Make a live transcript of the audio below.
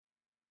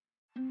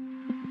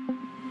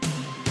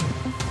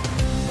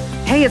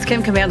Hey, it's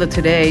Kim Komando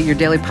Today, your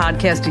daily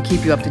podcast to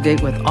keep you up to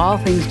date with all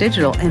things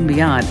digital and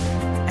beyond.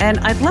 And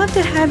I'd love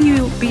to have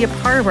you be a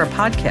part of our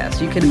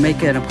podcast. You can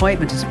make an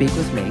appointment to speak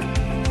with me.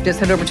 Just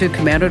head over to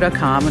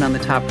komando.com, and on the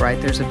top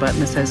right, there's a button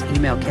that says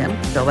Email Kim.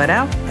 Fill that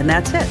out, and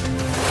that's it.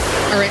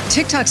 All right,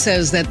 TikTok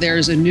says that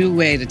there's a new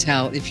way to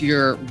tell if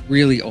you're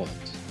really old.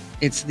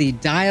 It's the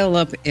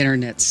dial-up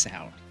internet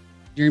sound.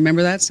 Do you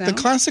remember that sound? The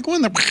classic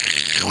one.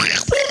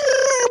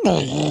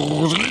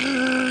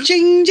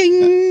 Jing,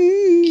 jing.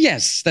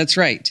 Yes, that's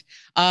right.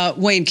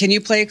 Wayne, can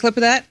you play a clip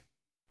of that?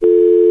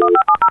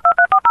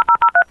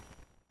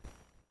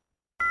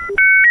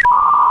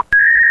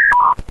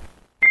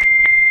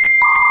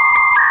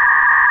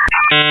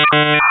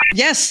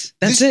 Yes,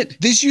 that's it.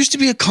 This used to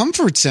be a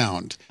comfort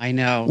sound. I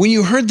know. When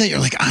you heard that, you're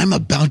like, I'm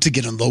about to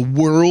get on the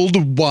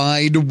World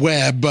Wide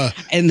Web.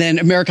 And then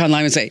America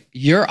Online would say,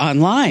 you're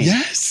online.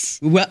 Yes.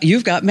 Well,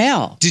 you've got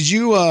mail. Did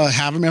you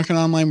have American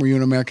Online? Were you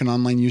an American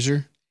Online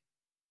user?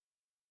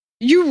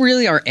 You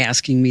really are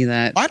asking me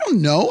that. I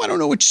don't know. I don't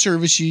know which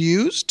service you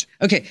used.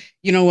 Okay.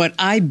 You know what?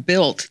 I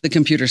built the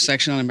computer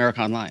section on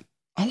America Online.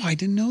 Oh, I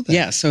didn't know that.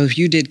 Yeah. So if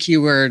you did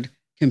keyword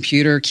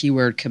computer,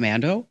 keyword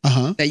commando,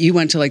 that you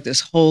went to like this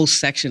whole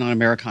section on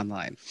America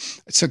Online.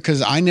 So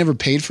because I never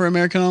paid for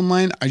American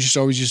Online, I just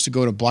always used to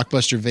go to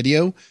Blockbuster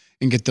Video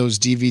and get those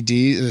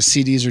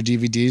CDs or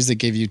DVDs that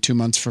gave you 2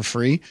 months for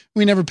free.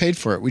 We never paid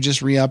for it. We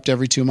just re-upped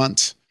every 2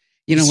 months.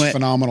 You know what?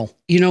 Phenomenal.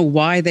 You know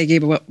why they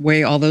gave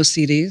away all those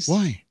CDs?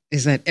 Why?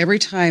 Is that every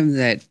time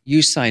that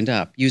you signed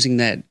up using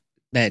that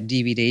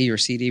DVD or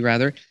CD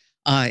rather,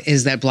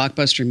 is that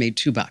Blockbuster made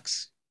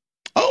 $2.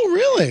 Oh,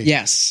 really?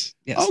 Yes.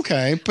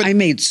 Okay. But I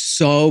made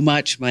so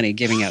much money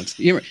giving out those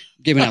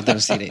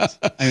CDs.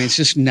 I mean, it's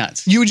just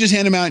nuts. You would just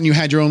hand them out and you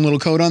had your own little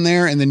code on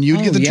there and then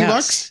you'd get the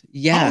 $2?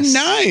 Yes. Oh,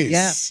 nice.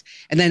 Yes.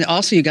 And then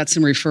also you got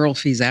some referral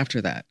fees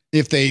after that.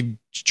 If they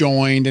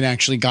joined and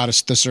actually got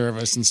us the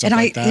service and stuff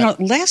like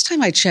that. Last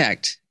time I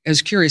checked, I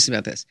was curious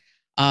about this.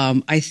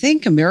 I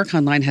think America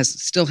Online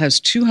still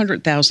has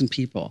 200,000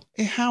 people.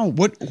 Hey, how?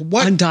 What?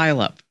 On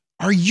dial-up.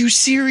 Are you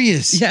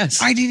serious?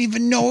 Yes. I didn't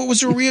even know it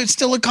was it's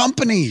still a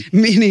company.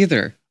 Me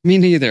neither.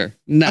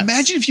 Nuts.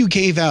 Imagine if you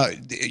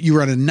you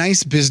were at a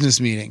nice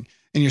business meeting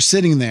and you're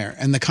sitting there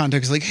and the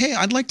contact is like, hey,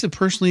 I'd like to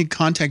personally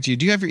contact you.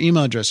 Do you have your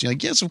email address? You're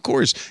like, yes, of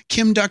course.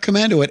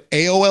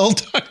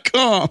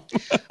 kim.komando@aol.com.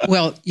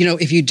 Well,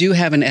 if you do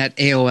have an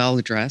 @AOL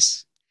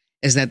address,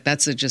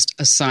 that's just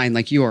a sign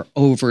like you are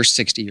over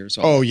 60 years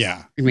old. Oh,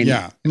 yeah.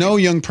 No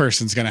young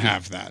person's going to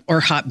have that.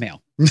 Or Hotmail.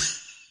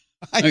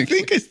 I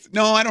think I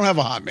don't have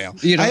a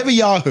Hotmail. I have a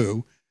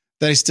Yahoo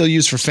that I still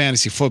use for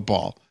fantasy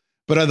football,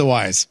 but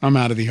otherwise I'm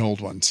out of the old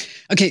ones.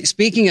 Okay.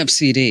 Speaking of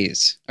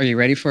CDs, are you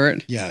ready for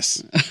it?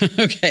 Yes.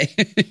 Okay.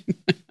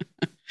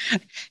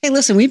 Hey,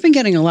 listen, we've been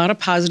getting a lot of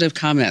positive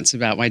comments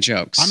about my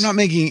jokes. I'm not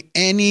making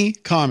any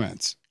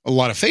comments. A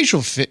lot of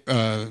facial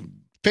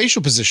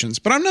positions,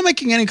 but I'm not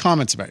making any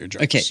comments about your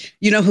jokes. Okay.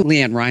 You know who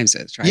Leanne Rimes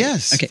is, right?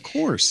 Yes, okay. Of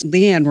course.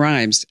 Leanne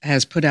Rimes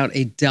has put out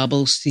a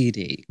double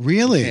CD.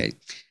 Really? Okay.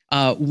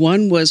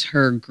 One was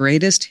her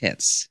greatest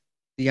hits.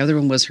 The other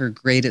one was her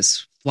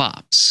greatest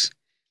flops.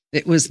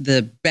 It was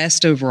the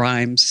best of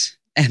rhymes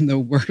and the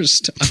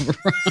worst of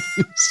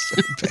rhymes.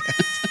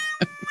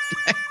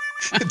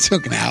 It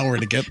took an hour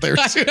to get there,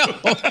 too.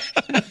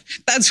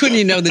 That's when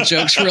you know the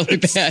joke's really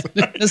bad.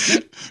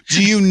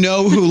 Do you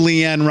know who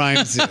Leanne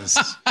Rimes is?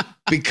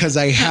 Because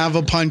I have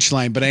a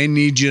punchline, but I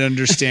need you to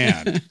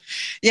understand.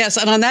 Yes,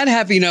 and on that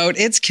happy note,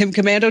 it's Kim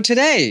Komando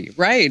Today,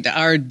 right?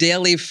 Our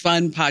daily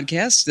fun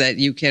podcast that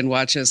you can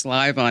watch us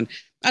live on,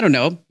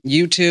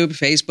 YouTube,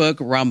 Facebook,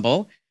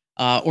 Rumble.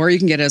 Or you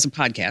can get it as a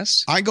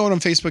podcast. I go out on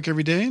Facebook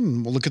every day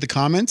and we'll look at the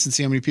comments and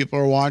see how many people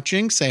are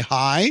watching. Say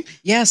hi.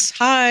 Yes,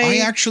 hi. I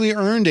actually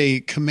earned a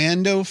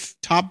Commando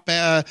top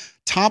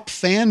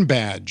fan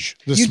badge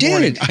this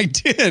morning. You did? I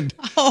did.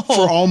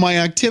 For all my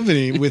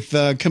activity with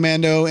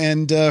Commando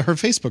and her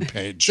Facebook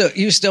page. So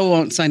you still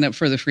won't sign up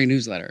for the free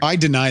newsletter? I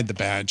denied the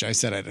badge. I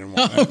said I didn't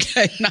want it.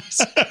 Okay,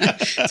 nice.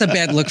 It's a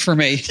bad look for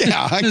me.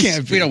 Yeah, I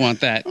can't be. We don't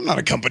want that. I'm not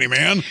a company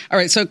man. All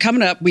right, so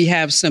coming up, we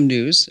have some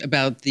news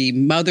about the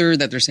mother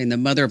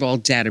of all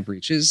data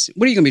breaches.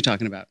 What are you going to be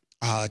talking about?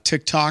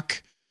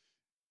 TikTok.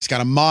 It's got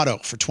a motto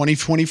for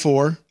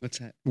 2024. What's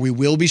that? We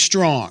will be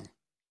strong.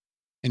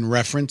 In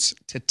reference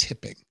to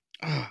tipping.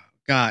 Oh,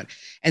 God.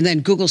 And then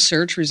Google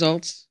search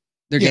results,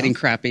 they're getting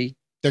crappy.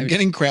 They're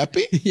getting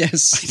crappy?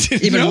 Yes.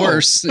 Even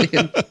worse.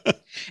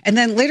 And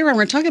then later on,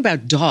 we're talking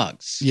about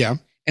dogs. Yeah.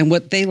 And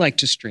what they like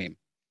to stream,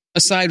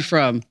 aside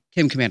from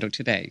Kim Komando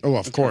Today. Oh,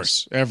 of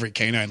course. Every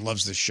canine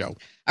loves this show.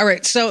 All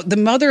right. So the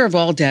mother of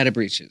all data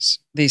breaches,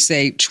 they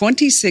say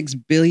 26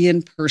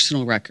 billion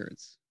personal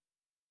records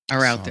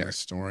are out there.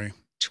 Story.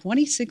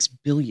 26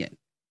 billion.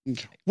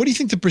 Okay. What do you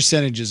think the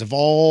percentages of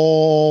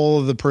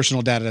all the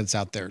personal data that's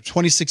out there?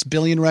 26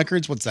 billion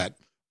records? What's that?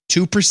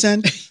 2%?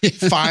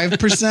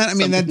 5%? I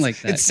mean,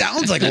 like that. It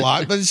sounds like a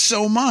lot, but it's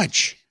so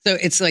much. So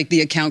it's like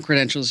the account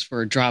credentials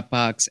for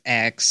Dropbox,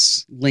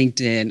 X,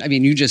 LinkedIn. I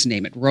mean, you just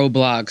name it.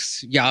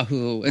 Roblox,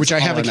 Yahoo. Which I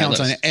have accounts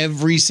on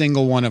every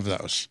single one of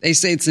those. They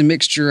say it's a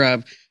mixture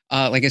of,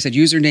 like I said,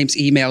 usernames,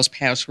 emails,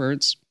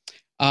 passwords.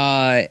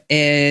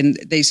 And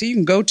they say you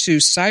can go to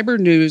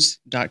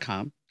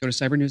cybernews.com. Go to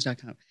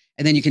cybernews.com.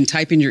 And then you can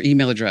type in your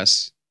email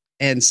address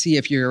and see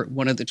if you're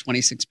one of the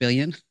 26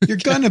 billion. You're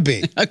going to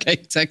be. Okay,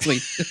 exactly.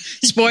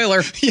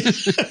 Spoiler.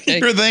 Okay.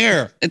 You're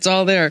there. It's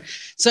all there.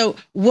 So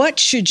what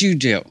should you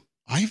do?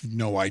 I have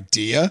no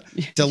idea.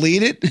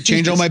 Delete it.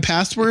 Change all my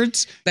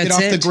passwords. That's get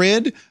off it. the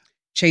grid.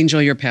 Change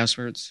all your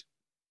passwords.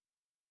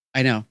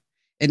 I know.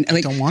 And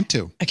I don't want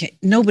to. Okay,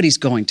 nobody's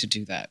going to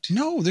do that.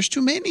 No, there's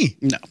too many.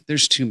 No,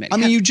 there's too many. I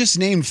mean, you just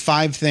named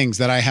 5 things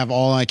that I have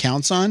all my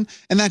accounts on,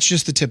 and that's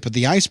just the tip of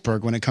the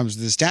iceberg when it comes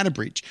to this data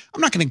breach.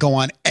 I'm not going to go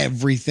on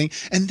everything.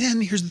 And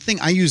then here's the thing.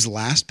 I use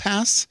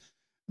LastPass,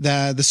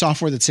 the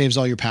software that saves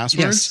all your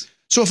passwords. Yes.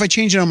 So if I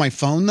change it on my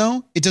phone,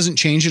 though, it doesn't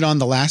change it on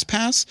the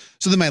LastPass.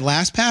 So then my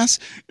LastPass,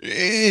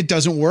 it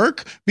doesn't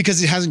work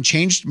because it hasn't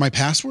changed my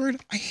password.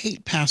 I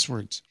hate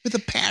passwords with a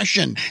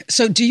passion.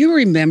 So do you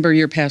remember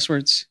your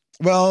passwords?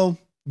 Well,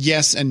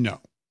 yes and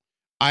no.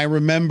 I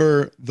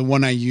remember the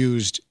one I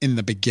used in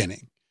the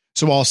beginning.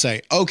 So I'll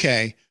say,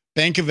 okay,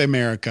 Bank of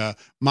America,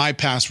 my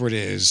password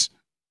is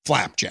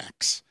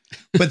flapjacks.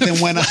 But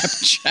then when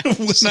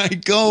I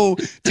go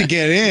to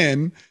get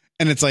in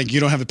and it's like,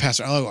 you don't have the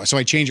password. Oh, so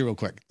I change it real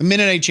quick. The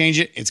minute I change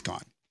it, it's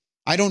gone.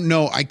 I don't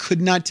know. I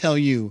could not tell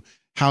you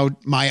how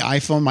my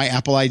iPhone, my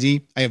Apple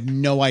ID, I have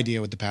no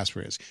idea what the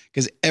password is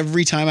because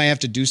every time I have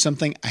to do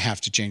something, I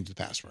have to change the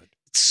password.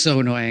 It's so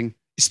annoying.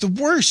 It's the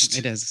worst.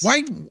 It is.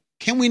 Why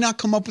can we not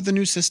come up with a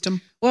new system?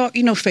 Well,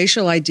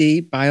 facial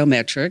ID,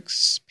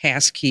 biometrics,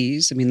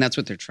 passkeys. I mean, that's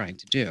what they're trying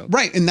to do.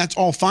 Right. And that's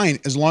all fine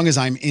as long as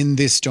I'm in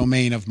this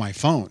domain of my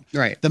phone.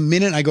 Right. The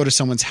minute I go to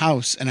someone's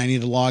house and I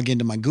need to log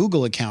into my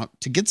Google account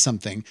to get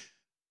something,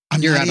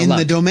 you're not in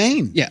the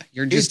domain. Yeah.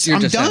 You're I'm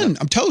done.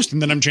 I'm toast.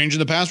 And then I'm changing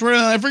the password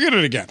and I forget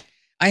it again.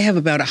 I have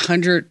about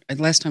 100,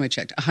 last time I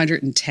checked,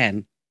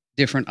 110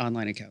 different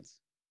online accounts.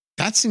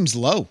 That seems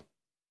low.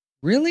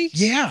 Really?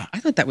 Yeah. I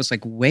thought that was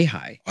like way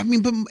high. I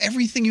mean, but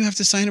everything you have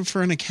to sign up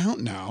for an account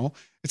now.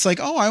 It's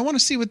like, oh, I want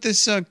to see what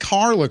this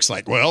car looks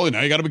like. Well,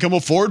 now you got to become a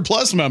Ford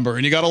Plus member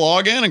and you got to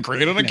log in and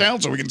create an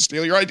account so we can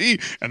steal your ID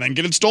and then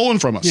get it stolen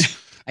from us. Yeah.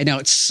 I know.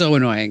 It's so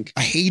annoying.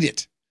 I hate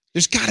it.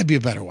 There's got to be a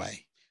better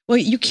way. Well,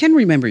 you can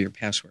remember your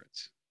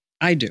passwords.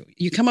 I do.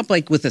 You come up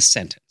like with a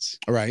sentence.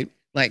 All right.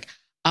 Like,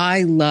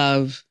 I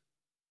love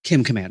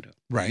Kim Commando.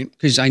 Right.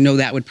 Because I know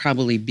that would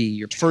probably be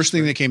your password. First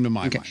thing that came to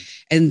my mind.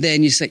 And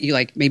then you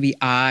like maybe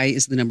I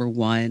is the number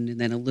 1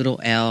 and then a little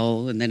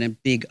L and then a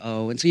big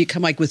O. And so you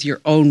come like with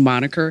your own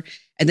moniker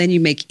and then you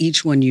make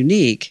each one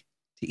unique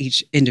to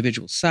each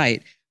individual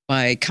site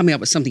by coming up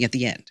with something at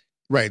the end.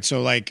 Right.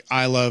 So like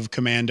I love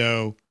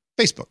Commando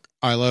Facebook.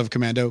 I love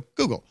Commando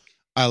Google.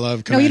 I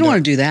love Commando. No, you don't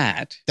want to do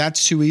that.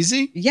 That's too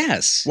easy?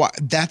 Yes. Why?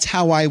 That's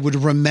how I would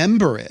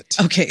remember it.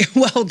 Okay.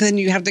 Well, then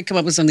you have to come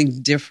up with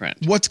something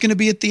different. What's going to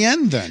be at the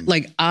end then?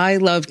 Like I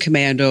love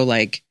Commando,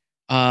 like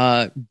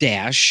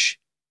dash,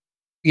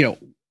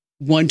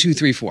 1, 2,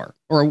 3, 4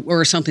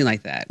 or something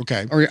like that.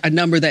 Okay. Or a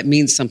number that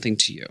means something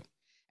to you.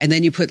 And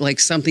then you put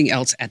like something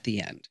else at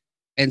the end.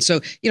 And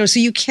so, so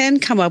you can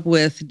come up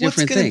with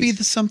different things. What's going to be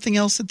the something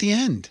else at the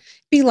end?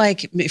 Be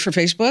like, for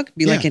Facebook,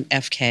 like an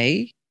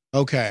FK.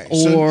 Okay.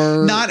 Or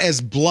so not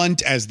as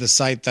blunt as the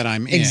site that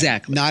I'm in.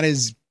 Exactly. Not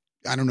as,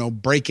 I don't know,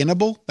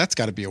 break-inable. That's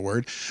got to be a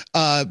word.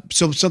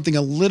 So something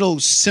a little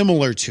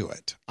similar to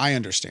it. I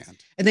understand.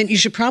 And then you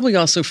should probably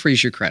also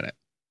freeze your credit.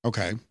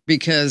 Okay.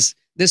 Because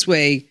this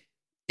way,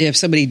 if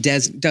somebody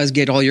does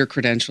get all your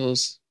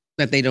credentials,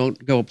 that they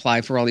don't go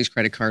apply for all these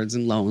credit cards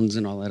and loans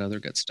and all that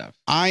other good stuff.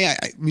 I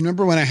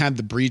remember when I had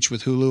the breach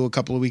with Hulu a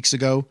couple of weeks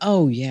ago.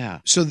 Oh, yeah.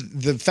 So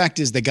the fact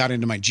is they got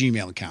into my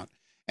Gmail account.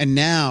 And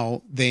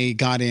now they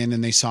got in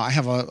and they saw, I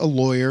have a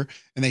lawyer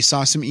and they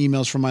saw some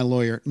emails from my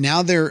lawyer.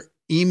 Now they're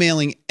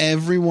emailing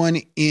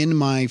everyone in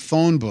my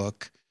phone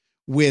book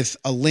with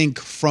a link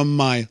from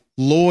my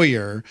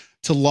lawyer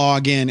to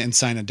log in and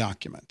sign a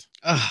document.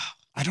 I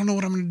don't know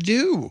what I'm going to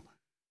do.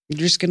 You're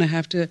just going to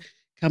have to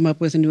come up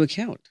with a new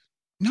account.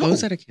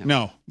 Close that account.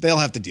 No, they'll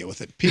have to deal with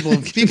it. People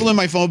in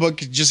my phone book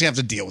just have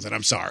to deal with it.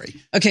 I'm sorry.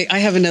 Okay, I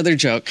have another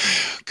joke.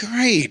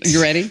 Great.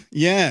 You ready?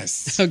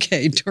 Yes.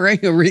 Okay,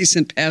 during a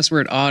recent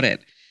password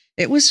audit,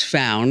 it was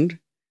found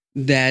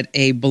that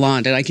a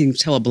blonde, and I can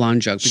tell a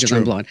blonde joke because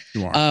I'm blonde,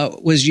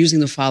 was using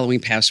the following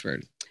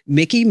password: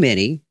 Mickey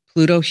Minnie,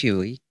 Pluto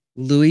Huey,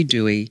 Louie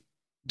Dewey,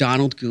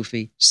 Donald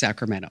Goofy,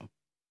 Sacramento.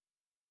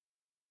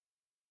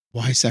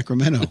 Why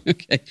Sacramento?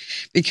 Okay,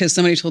 because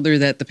somebody told her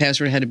that the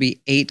password had to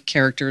be 8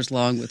 characters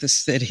long with a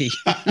city.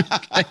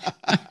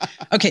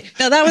 Okay,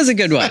 now that was a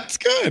good one. That's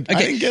good.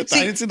 Okay. I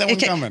didn't see that one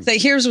coming. So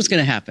here's what's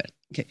going to happen.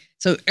 Okay,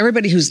 so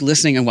everybody who's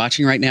listening and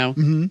watching right now,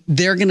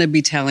 they're going to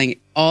be telling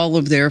all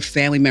of their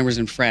family members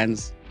and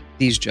friends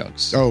these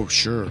jokes. Oh,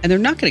 sure. And they're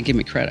not going to give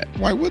me credit.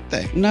 Why would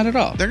they? Not at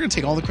all. They're going to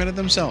take all the credit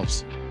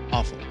themselves.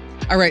 Awful.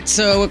 All right,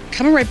 so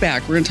coming right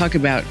back, we're going to talk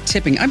about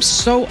tipping. I'm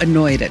so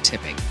annoyed at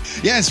tipping.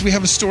 Yes, we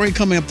have a story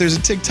coming up. There's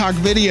a TikTok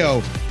video.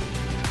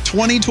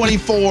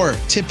 2024,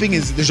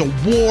 there's a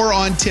war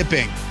on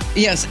tipping.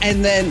 Yes,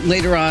 and then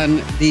later on,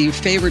 the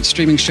favorite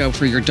streaming show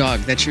for your dog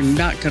that you're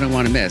not going to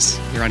want to miss.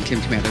 You're on Kim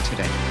Komando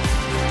today.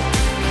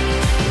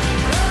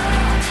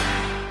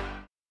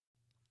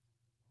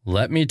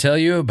 Let me tell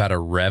you about a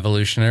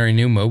revolutionary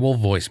new mobile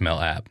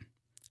voicemail app.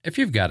 If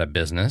you've got a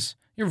business,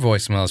 your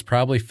voicemail is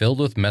probably filled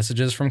with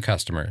messages from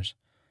customers.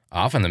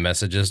 Often the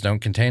messages don't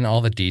contain all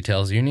the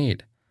details you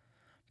need.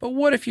 But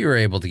what if you were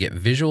able to get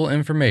visual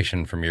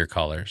information from your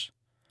callers?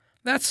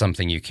 That's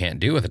something you can't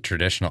do with a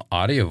traditional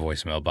audio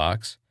voicemail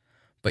box,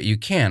 but you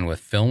can with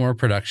Fillmore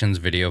Productions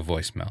Video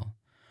Voicemail.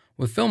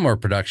 With Fillmore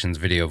Productions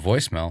Video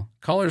Voicemail,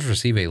 callers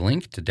receive a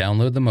link to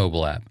download the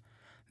mobile app.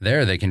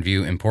 There they can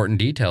view important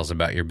details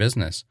about your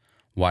business,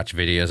 watch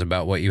videos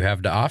about what you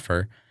have to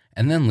offer,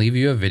 and then leave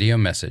you a video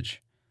message.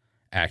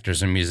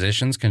 Actors and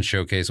musicians can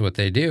showcase what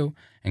they do,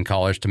 and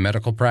callers to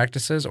medical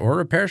practices or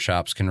repair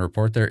shops can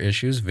report their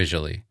issues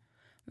visually.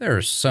 There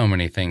are so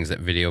many things that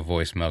video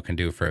voicemail can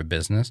do for a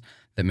business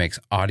that makes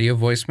audio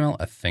voicemail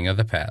a thing of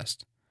the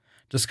past.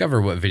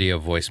 Discover what video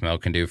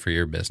voicemail can do for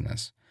your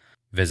business.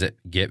 Visit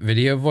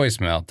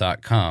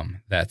getvideovoicemail.com.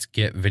 That's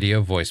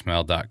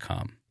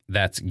getvideovoicemail.com.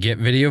 That's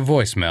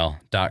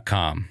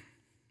getvideovoicemail.com.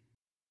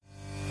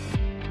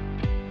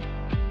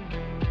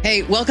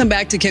 Hey, welcome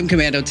back to Kim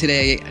Komando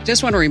today.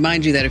 Just want to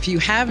remind you that if you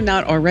have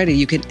not already,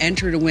 you can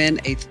enter to win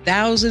a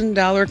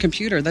 $1,000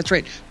 computer. That's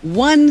right,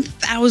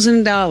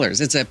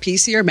 $1,000. It's a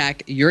PC or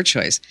Mac, your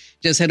choice.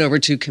 Just head over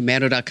to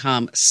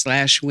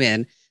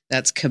komando.com/win.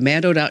 That's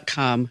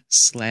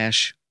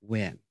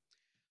komando.com/win.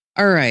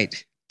 All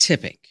right,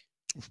 tipping.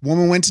 A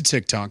woman went to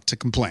TikTok to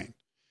complain,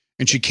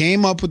 and she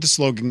came up with the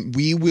slogan,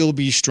 "We will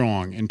be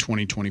strong in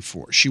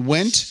 2024." She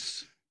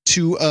went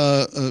to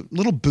a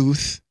little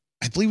booth,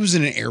 I believe it was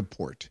in an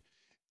airport,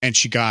 and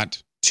she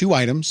got 2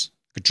 items,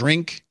 a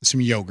drink and some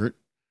yogurt,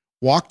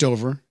 walked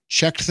over,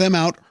 checked them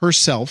out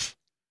herself,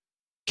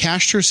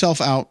 cashed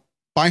herself out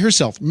by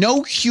herself.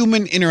 No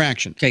human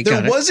interaction. Okay,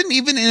 there wasn't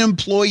even an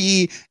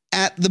employee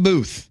at the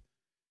booth.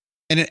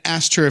 And it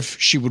asked her if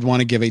she would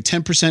want to give a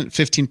 10%,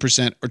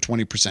 15%, or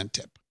 20%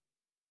 tip.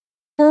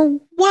 For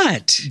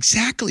what?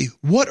 Exactly.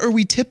 What are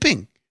we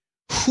tipping?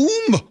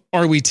 Whom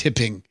are we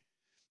tipping?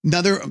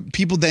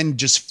 People then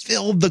just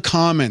filled the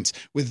comments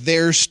with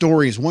their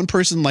stories. One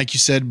person, like you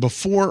said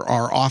before,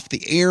 are off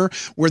the air,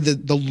 where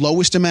the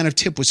lowest amount of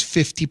tip was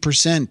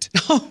 50%.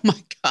 Oh my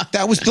God.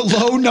 That was the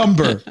low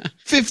number,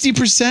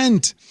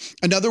 50%.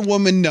 Another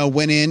woman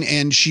went in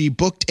and she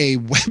booked a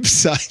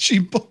website. She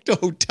booked a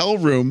hotel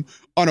room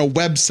on a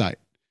website.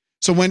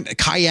 So when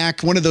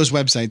Kayak, one of those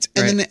websites,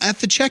 and then at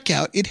the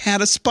checkout, it had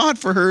a spot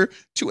for her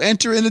to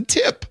enter in a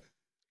tip.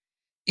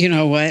 You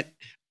know what?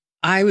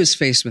 I was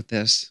faced with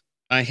this.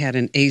 I had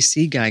an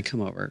AC guy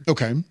come over.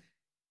 Okay.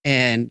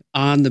 And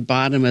on the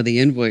bottom of the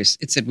invoice,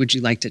 it said, "Would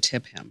you like to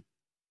tip him?"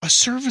 A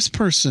service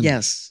person.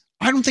 Yes.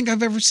 I don't think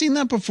I've ever seen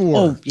that before.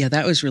 Oh, yeah,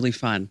 that was really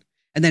fun.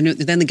 And then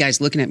the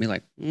guy's looking at me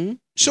like,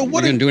 "So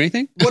what? Are you going to do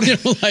anything?" What?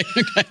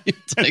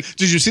 Like,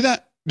 did you see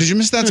that? Did you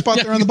miss that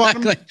spot there on the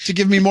bottom to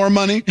give me more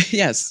money?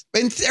 Yes.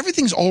 And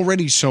everything's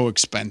already so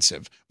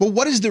expensive. But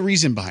what is the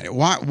reason behind it?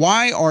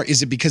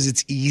 Is it because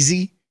it's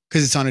easy?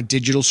 Because it's on a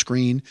digital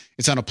screen.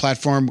 It's on a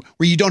platform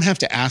where you don't have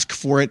to ask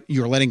for it.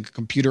 You're letting a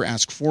computer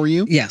ask for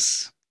you.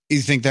 Yes.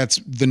 You think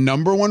that's the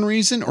number one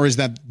reason, or is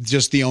that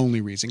just the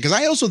only reason? Because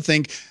I also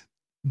think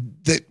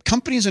that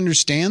companies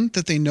understand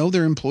that they know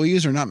their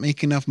employees are not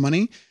making enough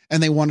money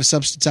and they want to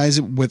subsidize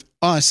it with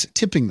us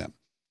tipping them.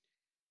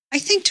 I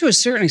think to a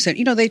certain extent,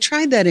 they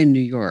tried that in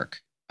New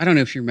York. I don't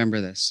know if you remember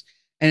this,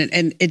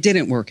 and it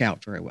didn't work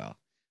out very well.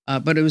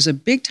 But it was a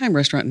big time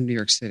restaurant in New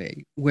York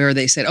City where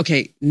they said,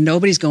 okay,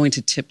 nobody's going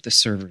to tip the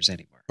servers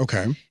anymore.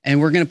 Okay. And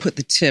we're going to put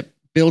the tip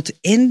built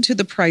into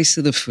the price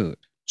of the food.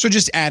 So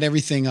just add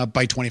everything up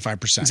by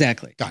 25%.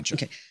 Exactly. Gotcha.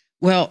 Okay.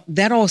 Well,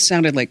 that all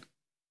sounded like,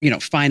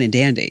 fine and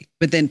dandy.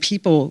 But then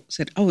people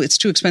said, oh, it's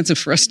too expensive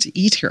for us to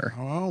eat here.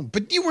 Oh,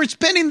 but you were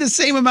spending the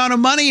same amount of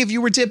money if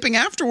you were tipping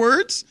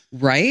afterwards.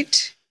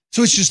 Right.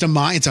 So it's just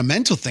it's a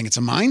mental thing. It's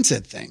a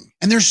mindset thing.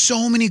 And there's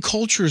so many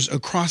cultures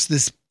across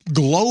this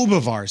globe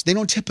of ours. They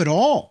don't tip at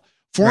all.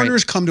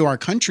 Foreigners come to our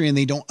country and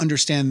they don't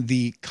understand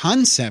the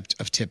concept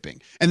of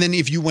tipping. And then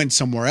if you went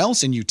somewhere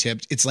else and you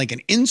tipped, it's like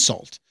an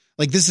insult.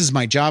 Like, this is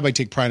my job. I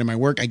take pride in my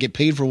work. I get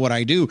paid for what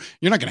I do.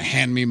 You're not going to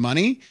hand me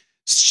money.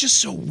 It's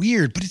just so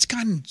weird, but it's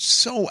gotten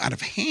so out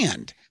of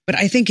hand. But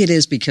I think it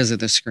is because of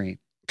the screen.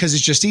 Because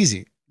it's just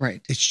easy.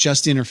 Right. It's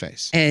just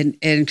interface. And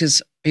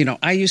because,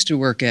 I used to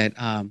work at,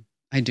 at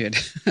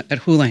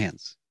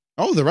Houlihan's.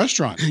 Oh, the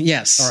restaurant.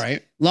 Yes. All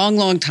right.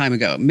 Long time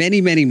ago.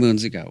 Many, many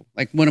moons ago.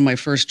 Like one of my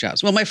first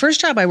jobs. Well, my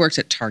first job, I worked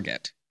at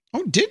Target.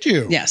 Oh, did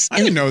you? Yes. I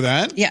didn't know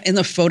that. Yeah. In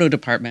the photo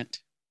department.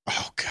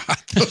 Oh, God.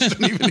 Those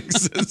don't even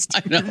exist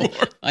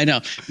anymore. I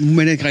know.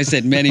 I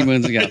said many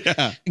moons ago.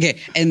 Yeah. Okay.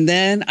 And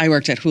then I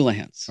worked at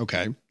Houlihan's.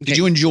 Okay. Did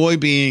you enjoy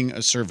being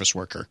a service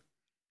worker?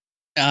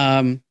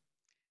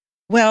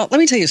 Well, let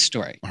me tell you a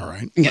story. All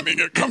right. Okay. Let me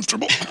get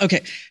comfortable.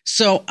 Okay.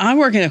 So I'm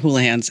working at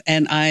Houlihan's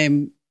and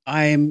I'm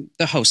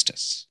the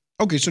hostess.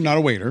 Okay. So not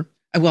a waiter.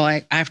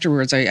 Well,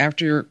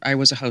 after I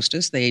was a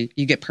hostess,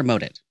 you get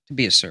promoted to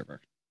be a server.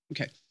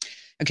 Okay.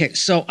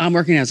 So I'm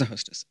working as a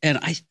hostess and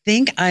I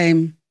think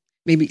I'm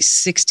maybe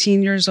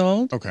 16 years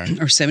old. Okay.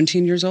 Or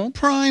 17 years old.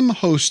 Prime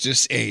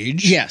hostess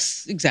age.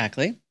 Yes,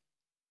 exactly.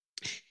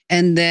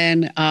 And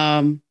then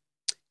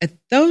at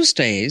those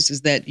days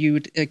is that you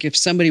would, like, if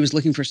somebody was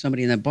looking for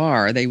somebody in the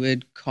bar, they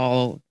would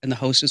call and the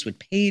hostess would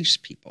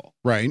page people.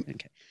 Right.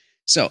 Okay.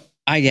 So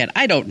I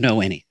don't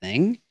know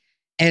anything.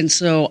 And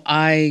so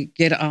I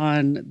get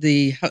on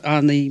the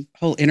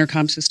whole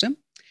intercom system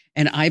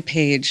and I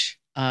page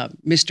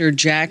Mr.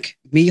 Jack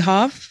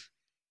Mehoff.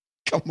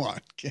 Come on.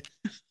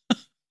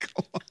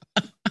 Come on.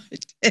 I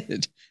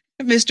did.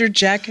 Mr.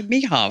 Jack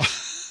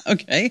Mehoff.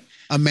 Okay.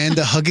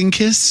 Amanda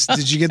Hugginkiss.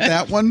 Did you get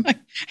that one?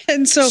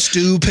 And so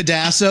Stu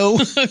Pedasso.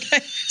 Okay.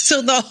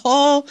 So the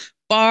whole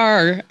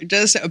bar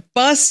just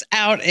busts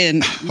out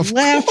in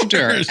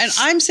laughter. Course. And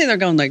I'm sitting there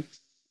going like,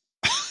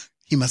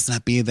 He must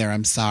not be there.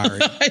 I'm sorry.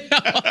 I know.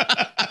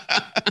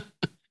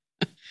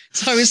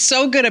 So I was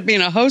so good at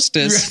being a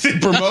hostess. They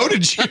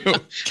promoted you.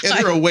 Get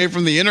her away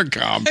from the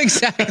intercom.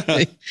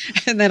 Exactly.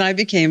 And then I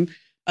became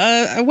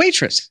a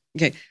waitress.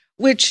 Okay.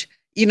 Which,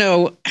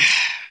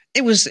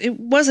 it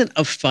wasn't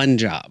a fun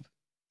job.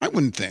 I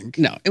wouldn't think.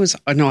 No, it was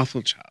an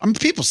awful job. I mean,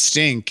 people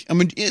stink. I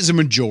mean, as a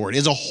majority,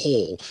 as a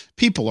whole,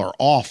 people are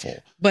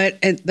awful. But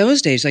at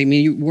those days, I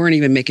mean, you weren't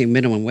even making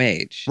minimum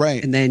wage.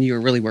 Right. And then you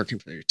were really working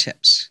for your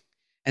tips.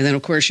 And then,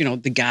 of course,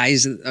 the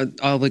guys,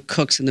 all the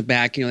cooks in the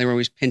back, they were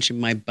always pinching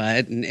my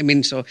butt. And I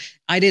mean, so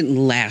I didn't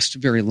last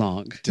very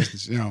long.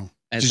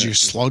 Did you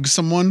slug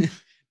someone?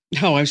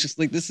 No, I was just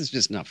like, this is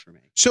just not for me.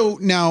 So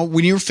now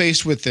when you're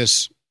faced with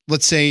this,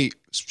 let's say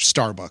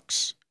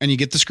Starbucks, and you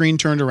get the screen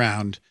turned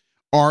around,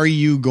 are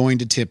you going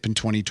to tip in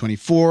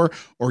 2024?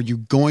 Or are you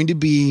going to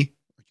be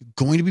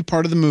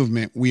part of the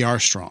movement? We are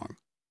strong.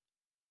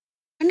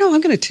 No, I'm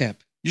going to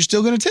tip. You're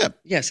still going to tip.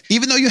 Yes.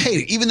 Even though you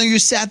hate it, even though you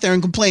sat there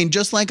and complained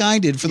just like I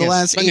did for the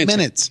last 8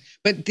 minutes.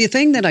 But the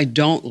thing that I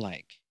don't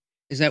like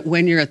is that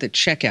when you're at the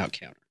checkout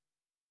counter,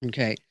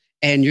 okay,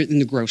 and you're in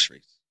the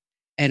groceries,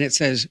 and it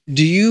says,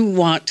 do you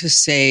want to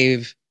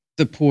save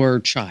the poor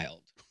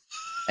child?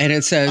 And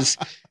it says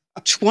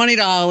 $20,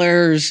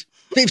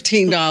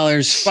 $15,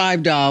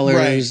 $5,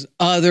 right.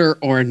 Other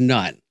or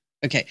none.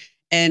 Okay.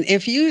 And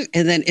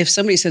if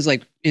somebody says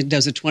like, it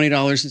does it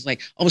 $20, it's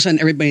like all of a sudden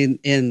everybody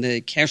in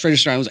the cash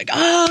register, I was like,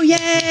 oh,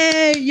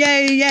 yay,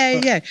 yay,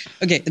 yay, yay.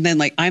 Okay. And then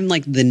like, I'm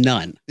like the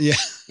nun. Yeah.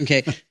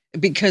 Okay.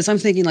 Because I'm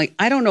thinking like,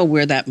 I don't know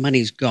where that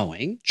money's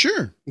going.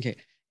 Sure. Okay.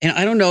 And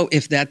I don't know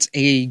if that's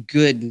a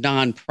good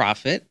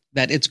nonprofit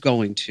that it's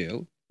going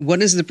to.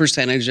 What is the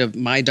percentage of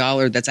my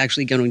dollar that's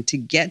actually going to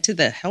get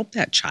to help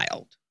that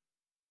child?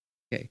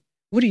 Okay.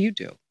 What do you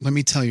do? Let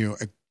me tell you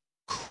a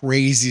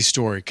crazy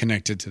story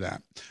connected to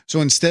that.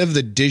 So instead of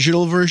the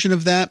digital version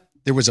of that,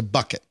 there was a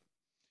bucket.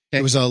 Okay.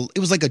 It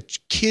was like a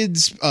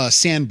kid's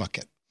sand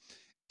bucket,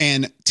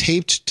 and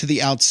taped to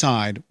the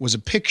outside was a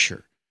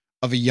picture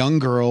of a young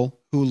girl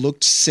who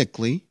looked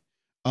sickly,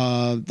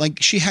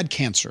 like she had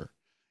cancer.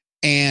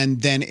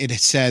 And then it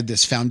said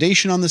this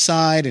foundation on the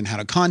side and how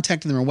to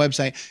contact them, their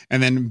website,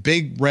 and then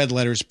big red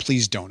letters,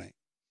 please donate.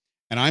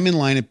 And I'm in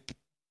line at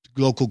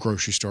local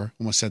grocery store,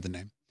 almost said the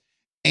name.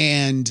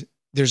 And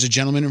there's a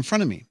gentleman in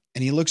front of me,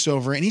 and he looks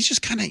over and he's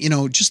just kind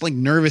of, just like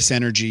nervous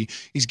energy.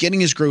 He's getting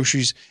his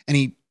groceries and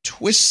he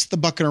twists the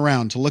bucket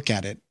around to look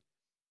at it.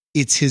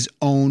 It's his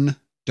own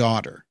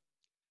daughter.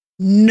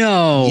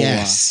 No.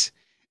 Yes.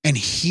 And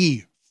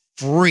he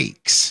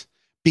freaks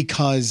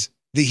because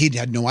he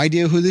had no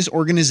idea who this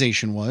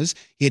organization was.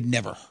 He had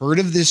never heard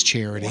of this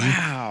charity.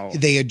 Wow.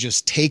 They had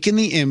just taken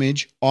the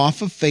image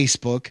off of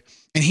Facebook,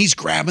 and he's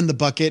grabbing the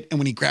bucket. And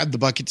when he grabbed the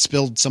bucket,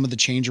 spilled some of the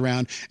change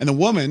around. And the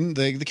woman,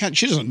 the cat,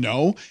 she doesn't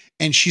know.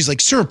 And she's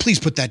like, sir, please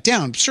put that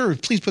down. Sir,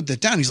 please put that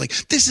down. He's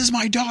like, this is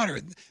my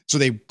daughter. So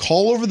they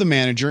call over the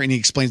manager, and he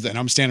explains that. And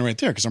I'm standing right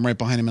there because I'm right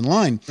behind him in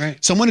line.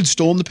 Right. Someone had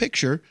stolen the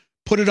picture,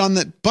 put it on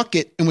the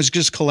bucket, and was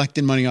just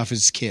collecting money off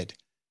his kid.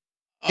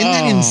 Isn't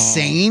that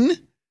insane?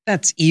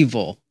 That's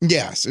evil.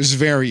 Yes, it's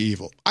very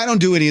evil. I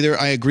don't do it either.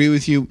 I agree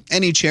with you.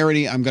 Any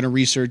charity I'm going to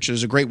research.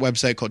 There's a great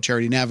website called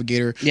Charity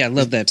Navigator. Yeah, I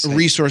love that site. A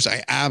resource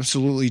I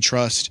absolutely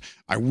trust.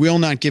 I will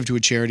not give to a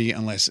charity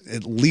unless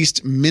at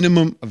least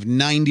minimum of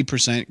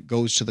 90%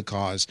 goes to the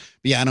cause.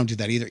 But yeah, I don't do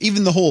that either.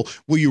 Even the whole,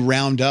 will you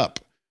round up?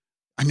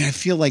 I mean, I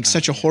feel like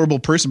such a horrible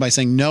person by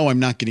saying, no, I'm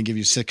not going to give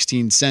you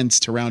 16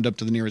 cents to round up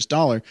to the nearest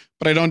dollar,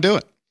 but I don't do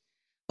it.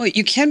 Well,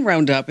 you can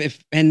round up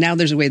and now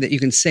there's a way that you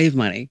can save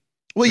money.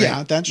 Well, right?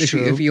 Yeah, that's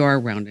true. If you are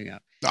rounding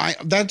up.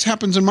 That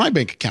happens in my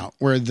bank account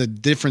where the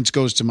difference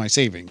goes to my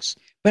savings.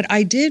 But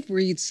I did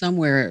read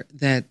somewhere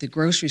that the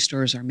grocery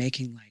stores are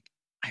making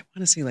I want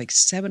to say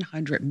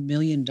 $700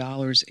 million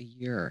a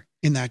year.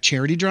 In that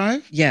charity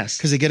drive? Yes.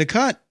 Because they get a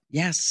cut.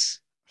 Yes.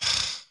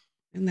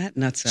 Isn't that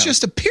nuts? It's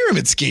just a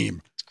pyramid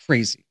scheme. It's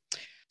crazy.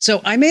 So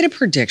I made a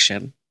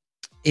prediction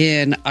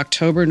in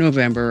October,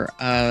 November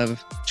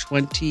of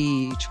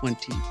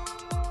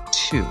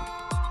 2022.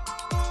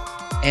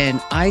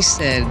 And I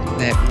said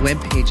that web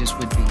pages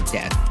would be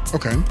dead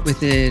Okay.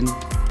 within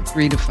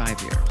 3 to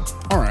 5 years.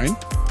 All right.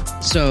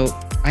 So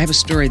I have a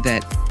story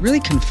that really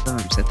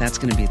confirms that that's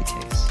going to be the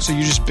case. So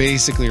you just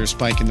basically are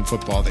spiking the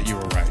football that you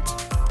were right.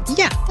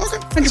 Yeah. Okay.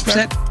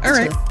 100%. All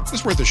right.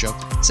 It's worth a show.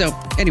 So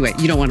anyway,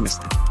 you don't want to miss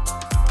that.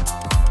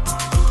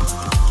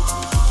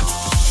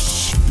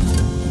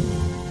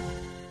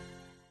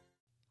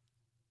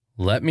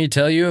 Let me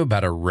tell you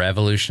about a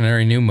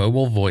revolutionary new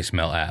mobile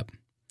voicemail app.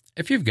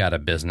 If you've got a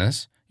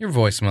business, your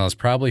voicemail is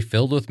probably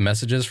filled with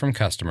messages from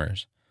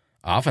customers.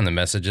 Often the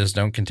messages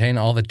don't contain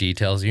all the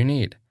details you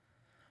need.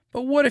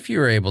 But what if you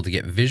were able to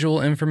get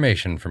visual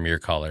information from your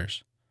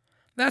callers?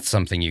 That's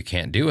something you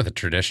can't do with a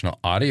traditional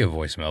audio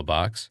voicemail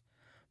box,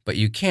 but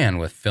you can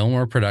with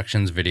Fillmore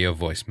Productions Video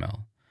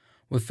Voicemail.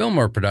 With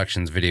Fillmore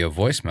Productions Video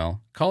Voicemail,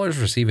 callers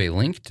receive a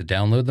link to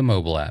download the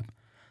mobile app.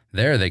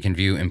 There they can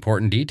view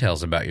important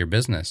details about your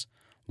business,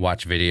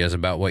 watch videos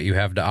about what you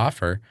have to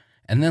offer,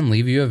 and then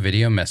leave you a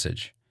video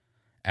message.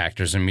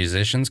 Actors and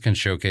musicians can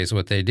showcase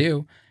what they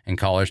do, and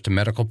callers to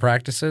medical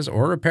practices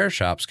or repair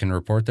shops can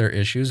report their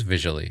issues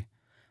visually.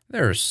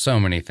 There are so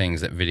many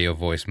things that video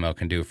voicemail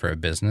can do for a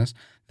business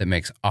that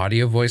makes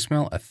audio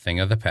voicemail a thing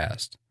of the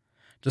past.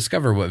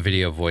 Discover what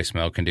video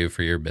voicemail can do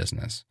for your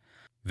business.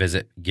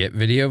 Visit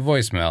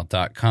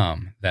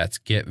getvideovoicemail.com. That's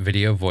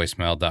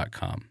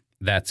getvideovoicemail.com.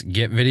 That's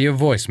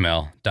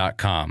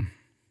getvideovoicemail.com.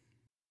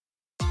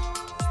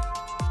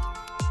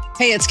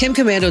 Hey, it's Kim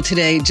Komando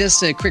today.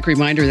 Just a quick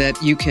reminder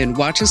that you can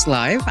watch us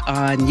live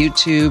on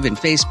YouTube and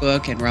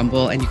Facebook and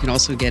Rumble, and you can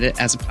also get it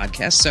as a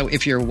podcast. So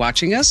if you're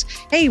watching us,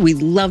 hey, we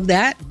love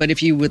that. But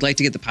if you would like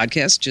to get the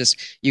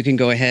podcast, you can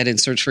go ahead and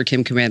search for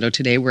Kim Komando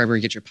today, wherever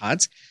you get your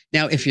pods.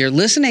 Now, if you're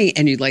listening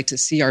and you'd like to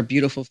see our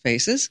beautiful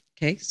faces,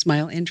 okay,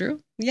 smile, Andrew.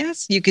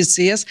 Yes, you can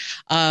see us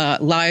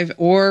live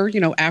or,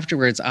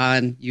 afterwards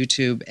on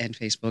YouTube and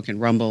Facebook and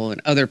Rumble and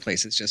other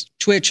places, just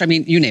Twitch. I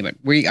mean, you name it.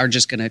 We are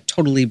just going to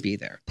totally be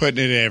there.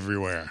 Putting it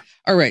everywhere.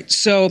 All right.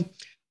 So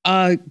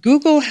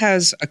Google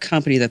has a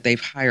company that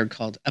they've hired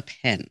called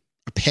Appen.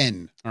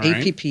 Appen. All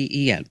right.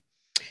 Appen.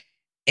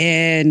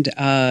 And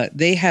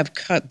they have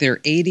cut their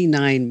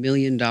 $89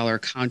 million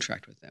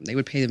contract with them. They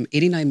would pay them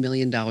 $89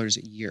 million a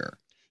year.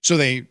 So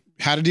they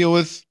had to deal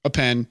with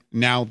Appen.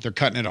 Now they're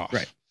cutting it off.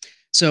 Right.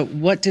 So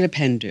what did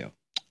Appen do?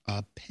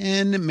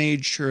 Appen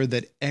made sure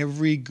that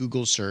every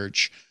Google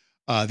search,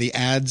 the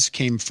ads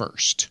came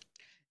first.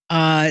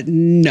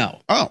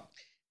 No. Oh.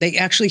 They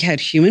actually had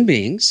human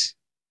beings,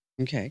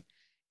 okay,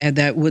 and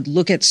that would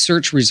look at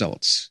search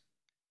results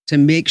to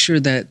make sure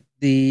that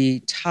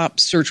the top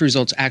search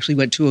results actually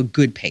went to a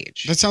good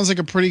page. That sounds like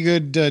a pretty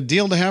good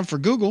deal to have for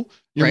Google.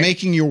 You're Right.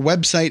 making your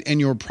website and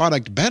your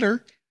product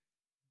better.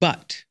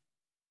 But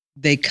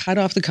they cut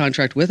off the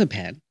contract with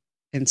Appen.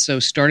 And so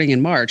starting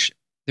in March,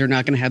 they're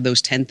not going to have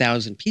those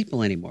 10,000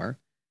 people anymore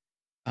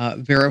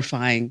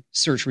verifying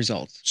search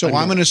results. So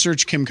I'm going to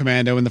search Kim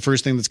Komando, and the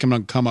first thing that's going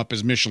to come up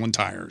is Michelin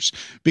tires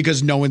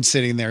because no one's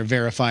sitting there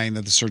verifying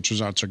that the search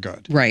results are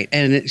good. Right.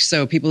 And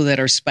so people that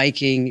are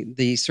spiking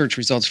the search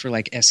results for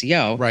like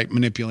SEO. Right.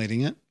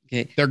 Manipulating it.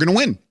 Okay. They're going to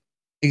win.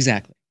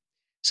 Exactly.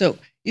 So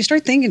you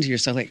start thinking to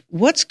yourself, like,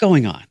 what's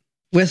going on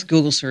with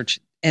Google search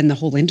and the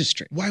whole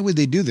industry? Why would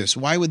they do this?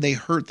 Why would they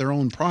hurt their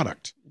own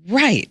product?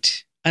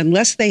 Right.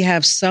 Unless they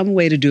have some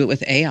way to do it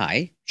with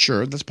AI.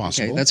 Sure, that's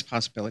possible. Okay, that's a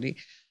possibility.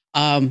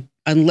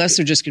 Unless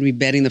they're just going to be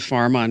betting the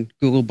farm on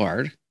Google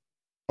Bard.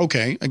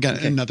 Okay, again,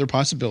 another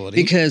possibility.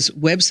 Because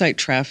website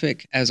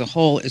traffic as a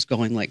whole is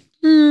going like,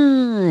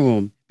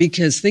 boom.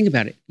 Because think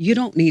about it. You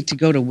don't need to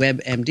go to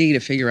WebMD to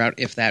figure out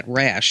if that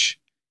rash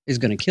is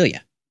going to kill you.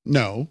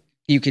 No.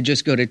 You could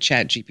just go to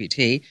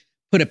ChatGPT,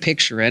 put a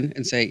picture in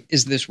and say,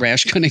 is this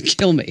rash going to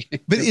kill me?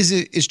 But is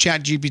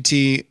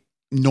ChatGPT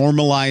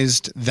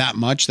normalized that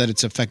much that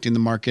it's affecting the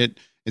market?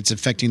 It's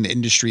affecting the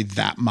industry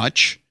that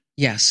much?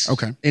 Yes.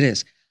 Okay. It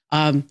is.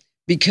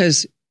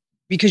 Because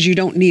you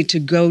don't need to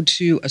go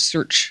to a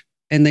search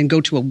and then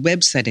go to a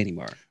website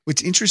anymore.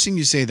 It's interesting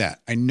you say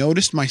that.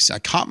 I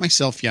caught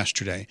myself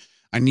yesterday.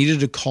 I needed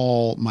to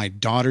call my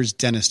daughter's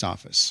dentist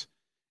office,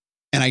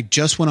 and I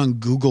just went on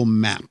Google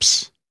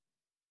Maps.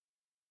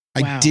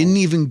 Wow. I didn't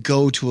even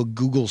go to a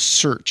Google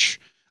search.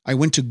 I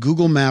went to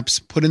Google Maps,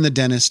 put in the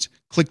dentist,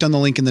 clicked on the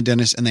link in the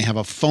dentist, and they have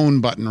a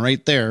phone button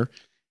right there.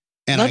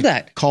 And Love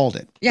that. Called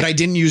it. Yeah. But I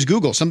didn't use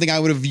Google, something I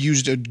would have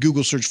used a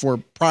Google search for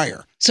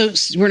prior. So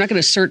we're not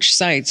going to search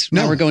sites.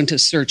 No. Now we're going to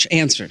search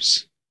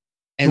answers.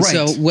 And Right.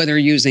 so whether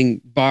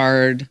using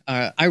Bard,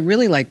 I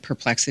really like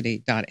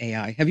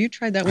Perplexity.ai. Have you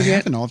tried that I one yet?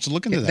 haven't. I'll have to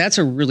look into that. That's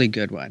a really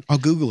good one. I'll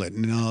Google it,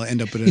 and I'll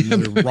end up at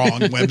another wrong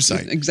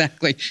website.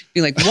 Exactly.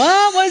 Be like,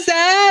 what was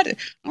that?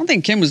 I don't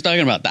think Kim was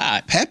talking about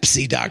that.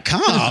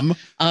 Pepsi.com.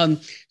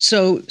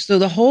 So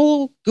the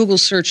whole Google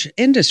search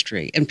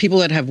industry and people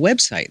that have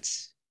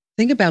websites,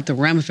 think about the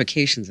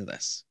ramifications of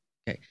this.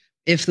 Okay.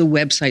 if the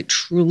website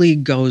truly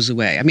goes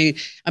away. I mean,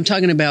 I'm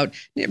talking about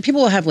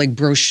people will have like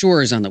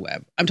brochures on the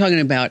web. I'm talking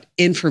about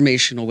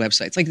informational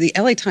websites. Like the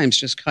LA Times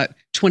just cut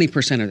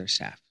 20% of their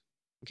staff.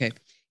 Okay.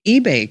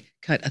 eBay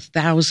cut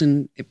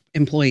 1,000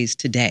 employees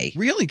today.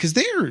 Really? Because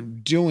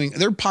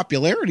their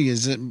popularity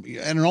is at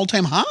an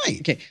all-time high.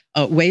 Okay.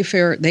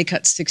 Wayfair, they cut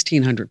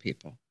 1,600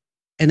 people,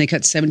 and they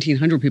cut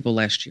 1,700 people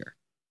last year,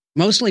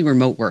 mostly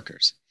remote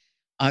workers.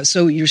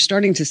 So you're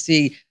starting to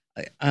see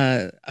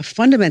a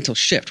fundamental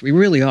shift. We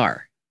really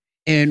are.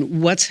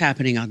 And what's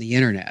happening on the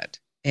internet.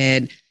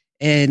 And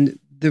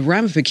the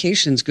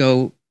ramifications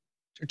are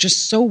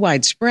just so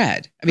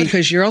widespread. I mean,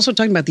 because you're also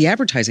talking about the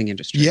advertising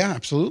industry. Yeah,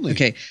 absolutely.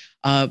 Okay.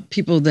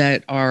 People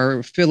that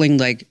are feeling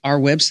like our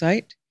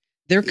website,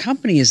 their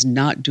company is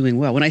not doing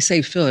well. When I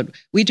say fill it,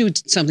 we do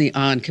something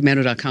on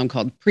Komando.com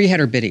called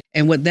pre-header bidding.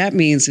 And what that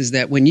means is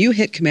that when you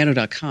hit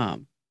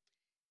Komando.com,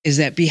 is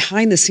that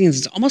behind the scenes,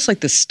 it's almost like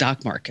the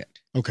stock market.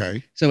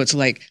 Okay. So it's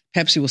like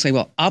Pepsi will say,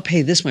 well, I'll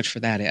pay this much for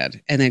that ad.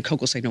 And then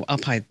Coke will say, no, I'll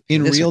pay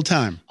in this real much.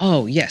 time.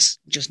 Oh, yes.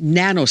 Just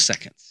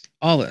nanoseconds.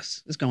 All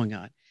this is going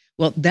on.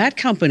 Well, that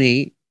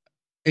company,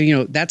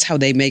 that's how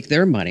they make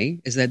their money,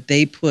 is that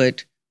they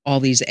put all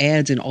these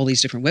ads in all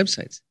these different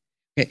websites.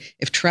 Okay.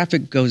 If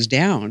traffic goes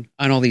down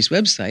on all these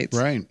websites,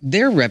 right,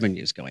 their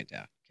revenue is going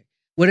down. Okay.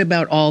 What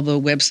about all the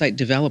website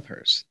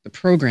developers, the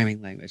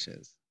programming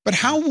languages? But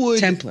how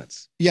would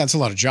templates? Yeah, it's a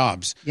lot of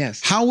jobs.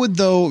 Yes. How would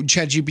though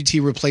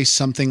ChatGPT replace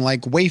something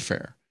like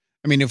Wayfair?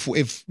 I mean, if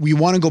we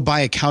want to go buy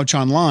a couch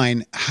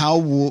online,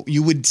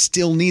 you would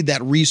still need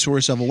that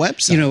resource of a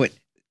website?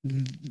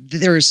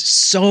 There's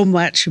so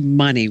much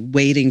money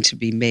waiting to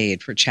be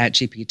made for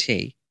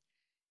ChatGPT.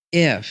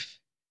 If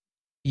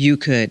you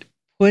could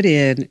put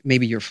in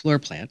maybe your floor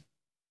plan,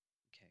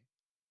 okay,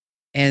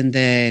 and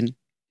then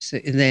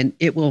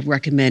it will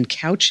recommend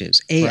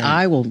couches.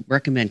 AI will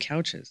recommend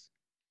couches.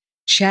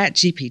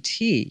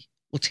 ChatGPT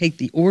will take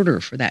the order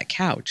for that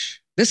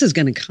couch. This is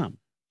going to come.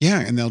 Yeah,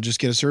 and they'll just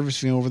get a service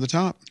fee over the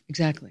top.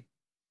 Exactly.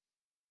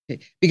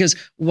 Okay. Because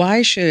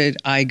why should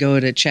I go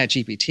to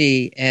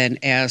ChatGPT and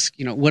ask,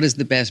 what is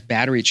the best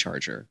battery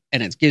charger?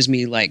 And it gives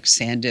me like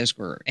SanDisk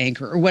or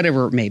Anker or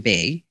whatever it may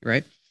be,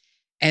 right?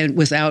 And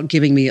without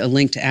giving me a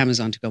link to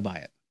Amazon to go buy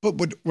it. But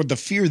what the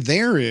fear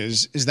there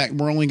is that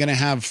we're only going to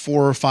have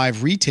 4 or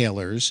 5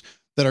 retailers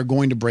that are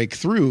going to break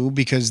through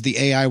because the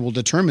AI will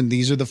determine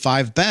these are the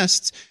 5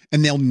 best,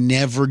 and they'll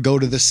never go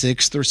to the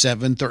 6th or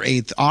 7th or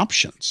 8th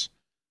options.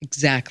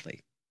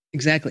 Exactly.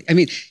 I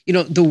mean,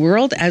 the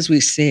world as we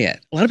see it,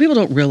 a lot of people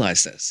don't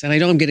realize this. And I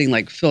know I'm getting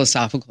like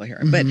philosophical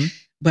here,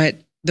 but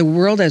the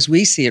world as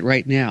we see it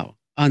right now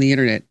on the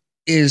internet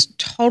is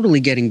totally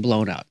getting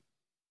blown up.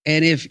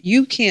 And if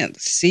you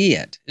can't see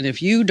it, and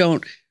if you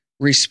don't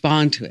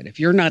respond to it, if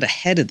you're not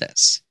ahead of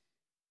this,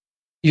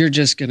 you're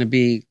just going to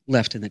be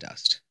left in the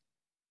dust.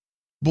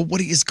 But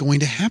what is going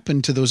to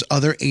happen to those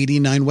other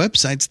 89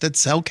 websites that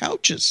sell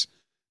couches?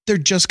 They're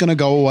just going to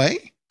go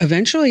away?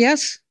 Eventually,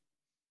 yes.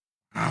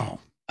 Wow.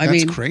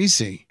 That's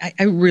crazy.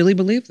 I really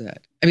believe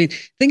that. I mean,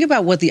 think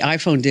about what the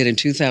iPhone did in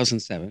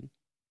 2007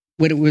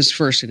 when it was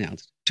first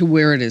announced to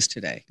where it is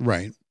today.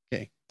 Right.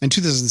 Okay. And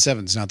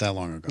 2007 is not that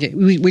long ago. Okay.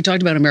 We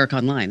talked about America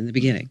Online in the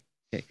beginning.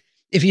 Okay.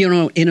 If you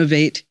don't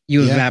innovate,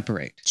 you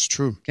evaporate. It's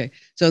true. Okay.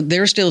 So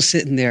they're still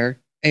sitting there,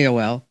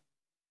 AOL,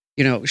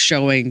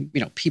 showing,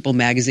 People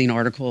magazine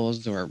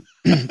articles or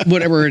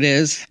whatever it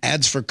is.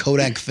 Ads for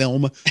Kodak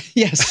film.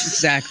 Yes,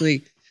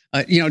 exactly.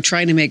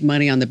 Trying to make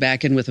money on the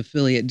back end with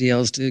affiliate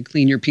deals to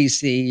clean your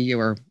PC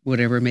or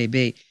whatever it may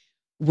be,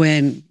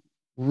 when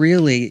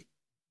really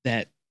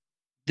that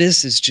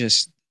this is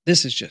just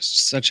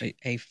such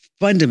a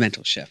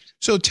fundamental shift.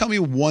 So tell me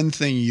one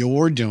thing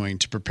you're doing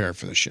to prepare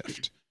for the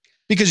shift,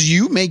 because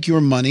you make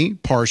your money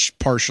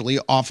partially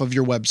off of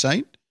your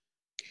website.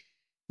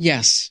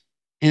 Yes.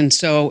 And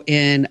so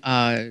in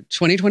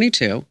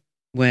 2022,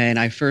 when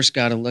I first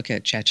got a look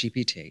at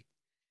ChatGPT,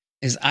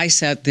 as I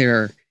sat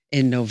there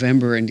in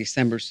November and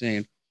December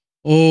saying,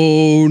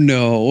 oh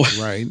no,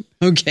 right.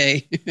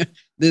 Okay,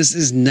 this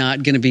is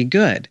not going to be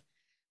good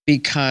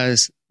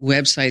because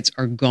websites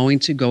are going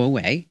to go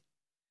away.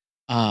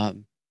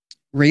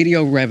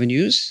 Radio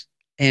revenues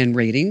and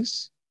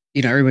ratings,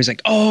 everybody's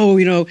like,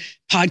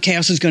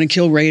 podcast is going to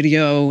kill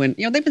radio. And,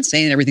 they've been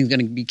saying everything's going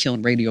to be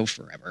killing radio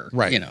forever.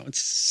 Right. It's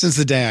since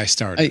the day I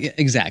started.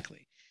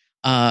 Exactly.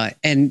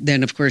 And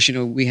then of course,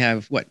 we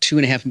have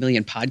 2.5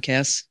 million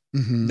podcasts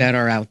that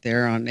are out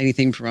there on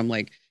anything from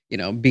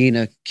being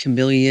a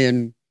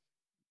chameleon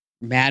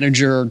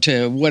manager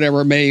to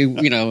whatever may,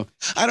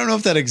 I don't know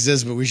if that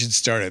exists, but we should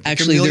start it.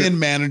 Actually, Chameleon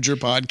Manager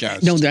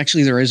podcast. No,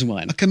 actually there is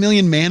one. A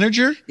chameleon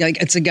manager? Yeah,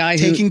 it's a guy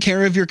taking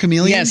care of your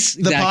chameleon. Yes,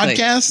 exactly.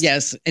 The podcast.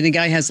 Yes, and the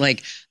guy has I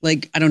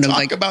don't know,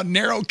 talk about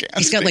narrowcasting.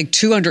 He's got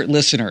 200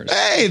 listeners.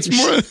 Hey, it's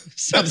more.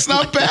 That's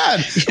not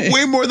bad.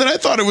 Way more than I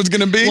thought it was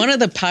going to be. One of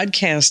the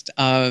podcast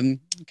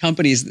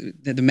companies,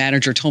 the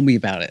manager told me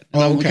about it.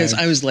 Okay. Because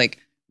I was like,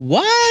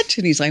 what?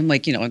 And I'm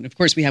like, and of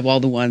course we have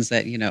all the ones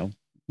that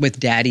with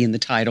daddy in the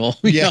title.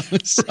 Yeah.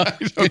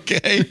 Right.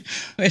 Okay.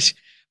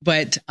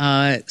 But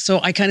so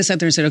I kind of sat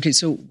there and said, okay,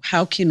 so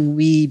how can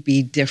we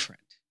be different?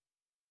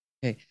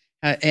 Okay.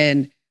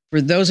 And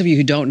for those of you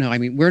who don't know, I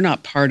mean, we're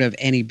not part of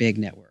any big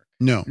network.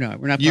 No, No,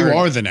 we're not. You part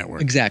are of, the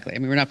network. Exactly. I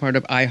mean, we're not part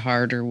of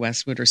iHeart or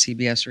Westwood or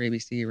CBS or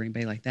ABC or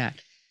anybody like that.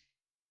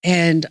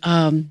 And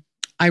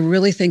I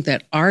really think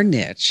that our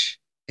niche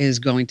is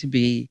going to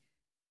be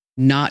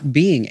not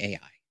being AI,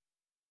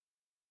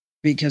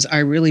 because I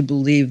really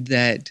believe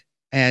that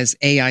as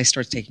AI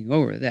starts taking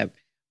over, that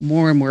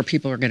more and more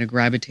people are going to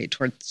gravitate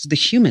towards the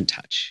human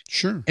touch.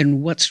 Sure.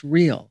 And what's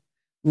real,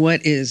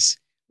 what is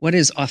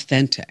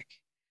authentic,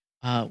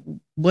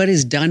 what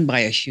is done by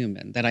a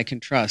human that I can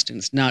trust, and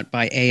it's not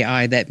by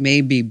AI that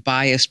may be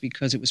biased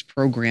because it was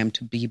programmed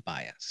to be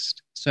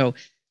biased. So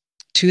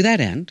to that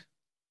end,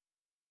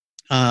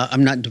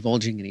 I'm not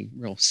divulging any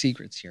real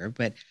secrets here,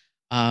 but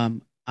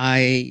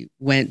I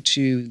went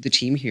to the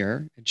team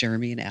here,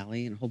 Jeremy and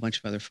Allie and a whole bunch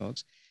of other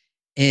folks,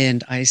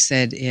 and I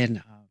said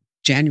in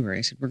January,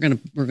 I said, we're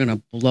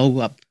gonna blow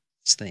up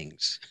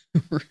things.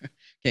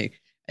 Okay.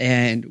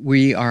 And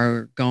we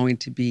are going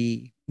to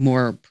be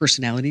more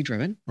personality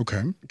driven.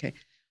 Okay. Okay.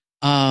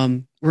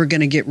 We're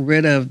going to get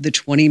rid of the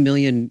 20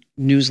 million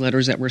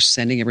newsletters that we're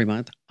sending every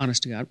month.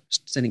 Honest to God, we're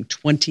sending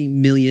 20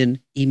 million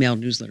email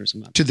newsletters a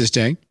month. To this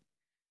day?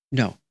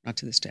 No, not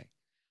to this day.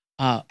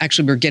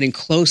 Actually, we're getting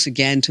close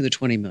again to the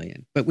 20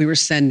 million, but we were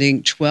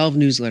sending 12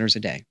 newsletters a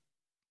day.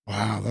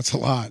 Wow, that's a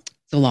lot.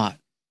 It's a lot.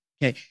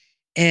 Okay.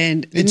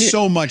 And it's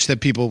so much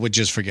that people would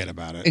just forget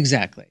about it.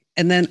 Exactly.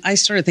 And then I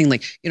started thinking,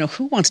 like,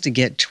 who wants to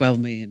get 12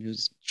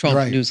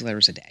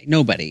 newsletters a day?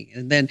 Nobody.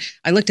 And then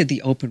I looked at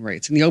the open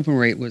rates, and the open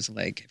rate was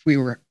like, if we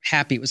were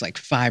happy, it was like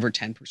 5 or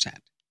 10%.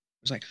 It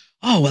was like,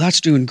 oh, well,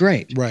 that's doing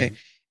great. Right. Okay.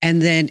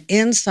 And then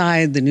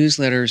inside the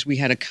newsletters, we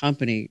had a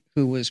company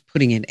who was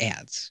putting in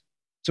ads.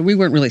 So we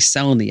weren't really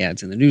selling the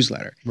ads in the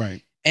newsletter.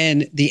 Right.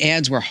 And the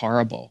ads were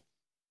horrible.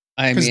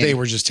 Because they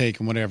were just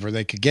taking whatever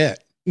they could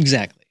get.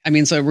 Exactly. I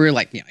mean, so we're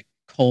like,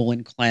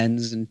 colon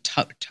cleanse and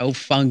toe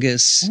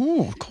fungus.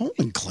 Oh,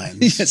 colon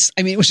cleanse. Yes.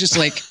 I mean, it was just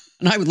like,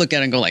 and I would look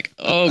at it and go like,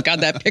 oh God,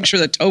 that picture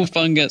of the toe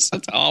fungus,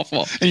 that's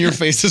awful. And your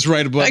face is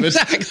right above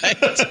exactly.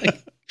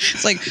 it.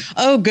 It's like,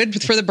 oh,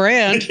 good for the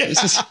brand. Yeah.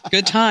 This is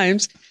good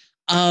times.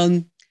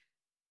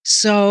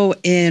 So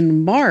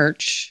in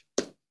March,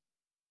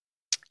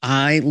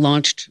 I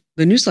launched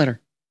the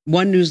newsletter,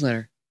 one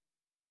newsletter.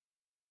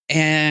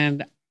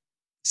 And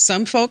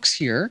some folks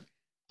here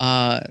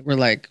were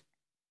like,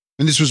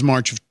 and this was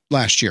March of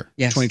last year,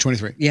 yes.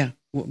 2023. Yeah.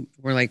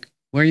 We're like,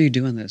 why are you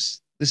doing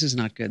this? This is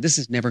not good. This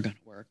is never going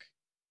to work.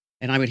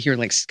 And I would hear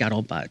like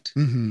scuttlebutt.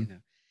 Mm-hmm.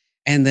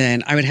 And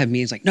then I would have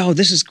meetings like, no,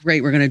 this is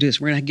great. We're going to do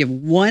this. We're going to give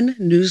one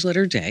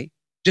newsletter a day,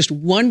 just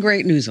one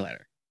great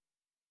newsletter.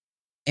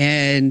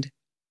 And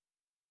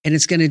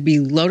it's going to be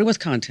loaded with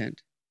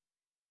content.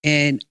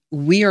 And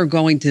we are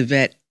going to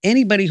vet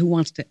anybody who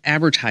wants to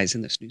advertise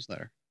in this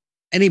newsletter.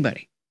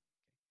 Anybody.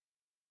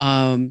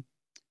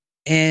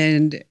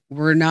 And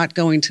we're not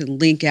going to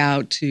link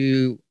out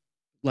to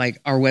like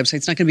our website.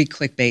 It's not going to be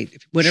clickbait.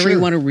 Whatever you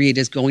want to read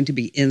is going to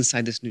be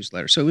inside this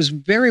newsletter. So it was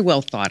very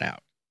well thought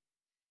out.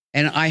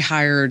 And I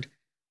hired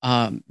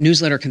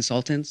newsletter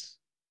consultants.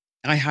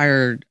 I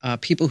hired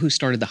people who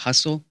started the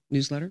Hustle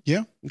newsletter.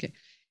 Yeah. Okay.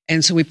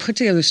 And so we put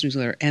together this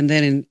newsletter. And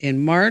then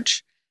in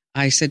March,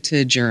 I said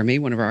to Jeremy,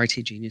 one of our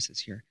IT geniuses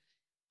here,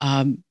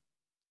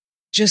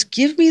 just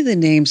give me the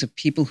names of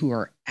people who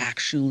are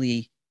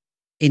actually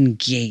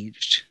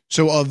engaged.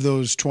 So of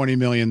those 20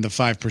 million, the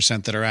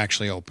 5% that are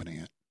actually opening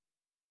it.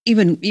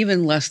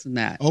 Even less than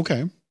that.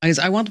 Okay.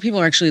 I want the people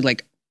who are actually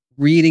like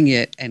reading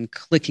it and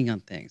clicking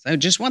on things. I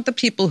just want the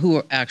people who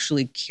are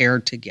actually care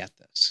to get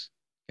this.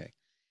 Okay.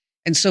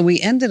 And so we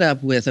ended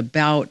up with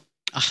about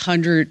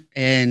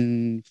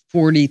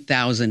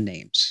 140,000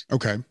 names.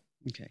 Okay.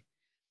 Okay.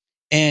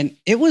 And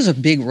it was a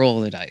big roll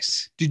of the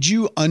dice. Did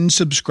you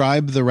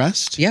unsubscribe the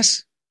rest?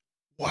 Yes.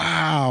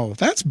 Wow.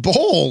 That's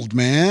bold,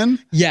 man.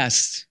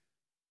 Yes.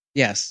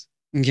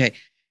 Okay.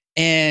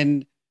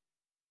 And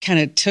kind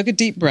of took a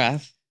deep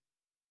breath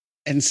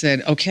and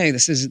said, okay,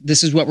 this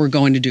is what we're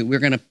going to do. We're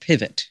going to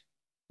pivot.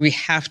 We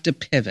have to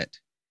pivot.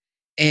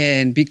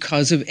 And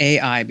because of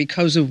AI,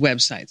 because of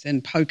websites,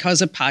 and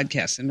because of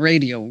podcasts and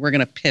radio, we're going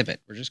to pivot.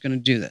 We're just going to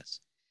do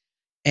this.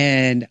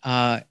 And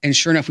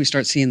sure enough, we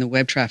start seeing the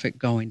web traffic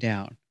going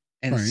down.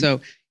 And so,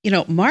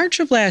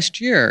 March of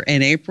last year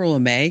and April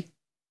and May,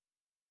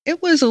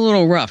 it was a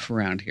little rough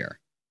around here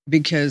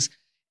because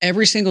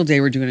every single day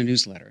we're doing a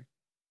newsletter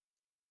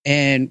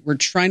and we're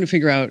trying to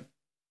figure out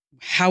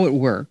how it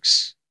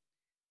works,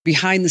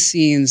 behind the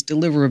scenes,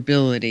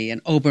 deliverability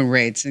and open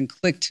rates and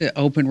click to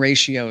open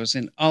ratios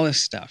and all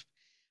this stuff.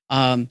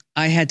 I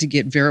had to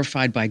get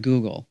verified by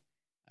Google.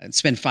 I'd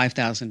spend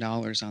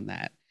 $5,000 on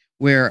that,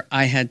 where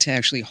I had to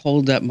actually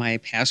hold up my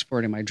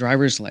passport and my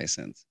driver's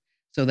license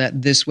so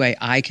that this way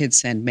I could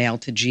send mail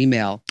to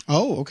Gmail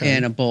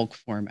in a bulk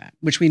format,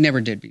 which we never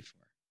did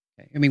before.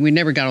 Okay? I mean, we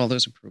never got all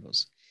those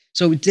approvals.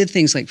 So we did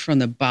things like from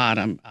the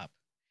bottom up.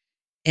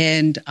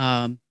 And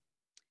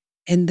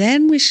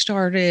then we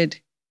started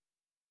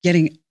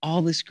getting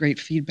all this great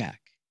feedback.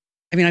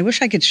 I mean, I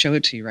wish I could show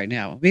it to you right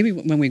now. Maybe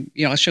when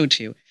I'll show it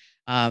to you.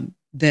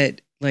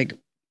 That like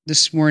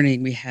this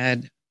morning we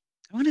had,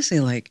 I want to say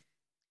like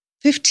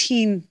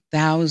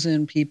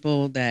 15,000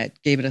 people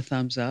that gave it a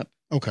thumbs up.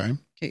 Okay.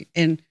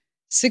 And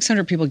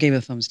 600 people gave it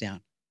a thumbs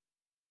down.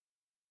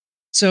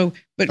 So,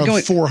 but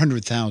going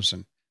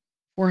 400,000.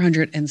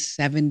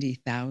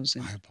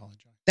 470,000. I apologize.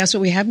 That's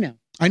what we have now.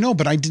 I know,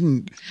 but I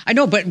didn't. I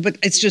know, but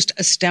it's just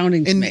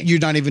astounding to me. And you're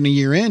not even a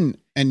year in,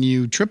 and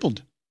you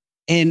tripled.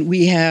 And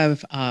we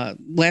have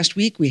last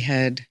week we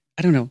had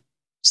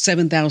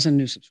 7,000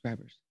 new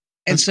subscribers.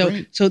 And That's so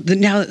great.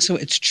 so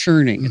it's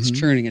churning, it's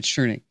Mhm.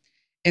 churning.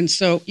 And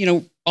so,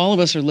 all of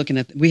us are looking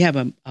at, we have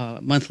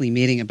a monthly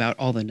meeting about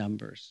all the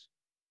numbers,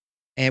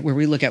 and where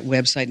we look at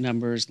website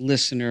numbers,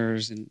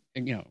 listeners, and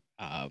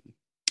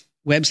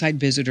website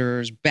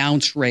visitors,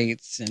 bounce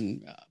rates,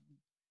 and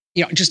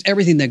just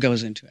everything that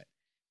goes into it.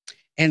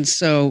 And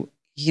so,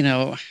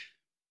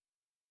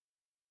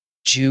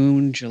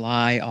 June,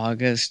 July,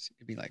 August,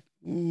 it'd be like,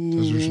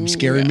 those were some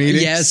scary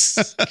meetings.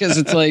 Yes, because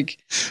it's like,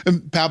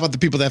 And how about the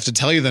people that have to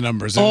tell you the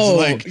numbers?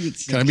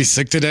 It's can I be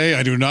sick today?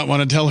 I do not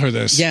want to tell her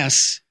this.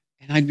 yes.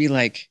 And I'd be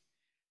like,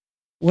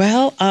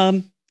 well,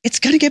 it's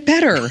going to get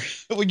better.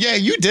 Well, yeah,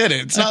 you did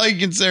it. It's not like you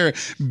can say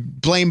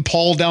blame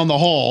Paul down the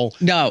hall.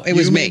 No, it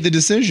was You me. made the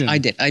decision. I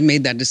did. I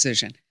made that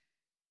decision.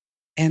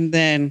 And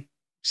then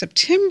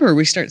September,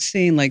 we start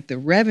seeing like the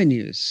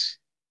revenues.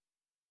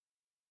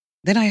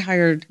 Then I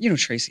hired,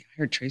 Tracy. I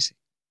hired Tracy.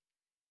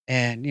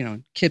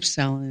 And, Kip's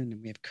selling,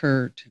 and we have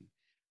Kurt.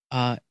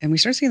 And we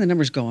start seeing the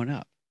numbers going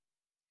up.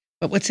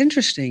 But what's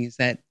interesting is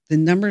that the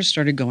numbers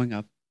started going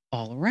up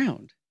all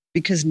around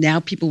because now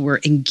people were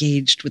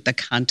engaged with the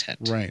content.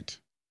 Right.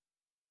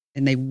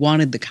 And they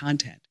wanted the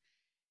content.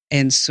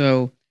 And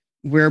so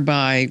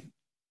whereby,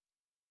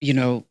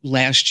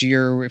 last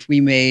year, if we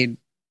made,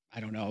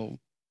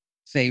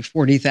 say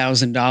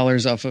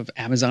 $40,000 off of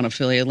Amazon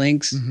affiliate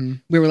links, Mm-hmm.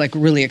 we were like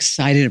really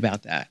excited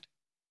about that.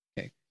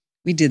 Okay.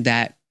 We did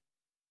that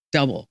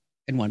double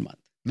in 1 month.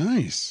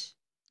 Nice.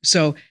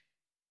 So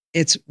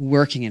it's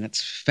working and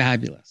it's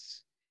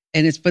fabulous.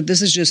 But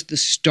this is just the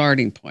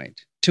starting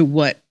point to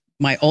what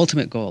my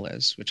ultimate goal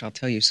is, which I'll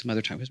tell you some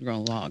other time because we're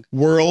going along.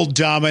 World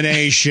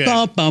domination.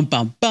 Bum, bum,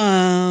 bum,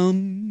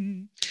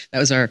 bum. That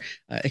was our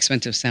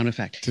expensive sound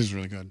effect. This is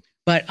really good.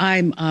 But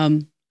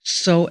I'm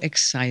so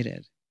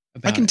excited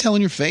about I can it. tell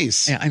in your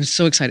face. Yeah, I'm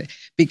so excited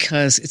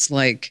because it's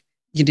like,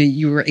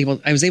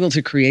 I was able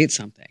to create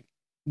something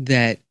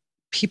that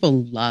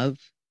people love,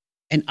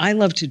 and I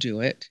love to do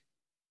it.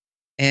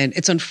 And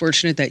it's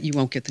unfortunate that you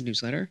won't get the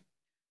newsletter.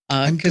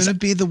 I'm going to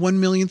be the 1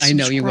 millionth I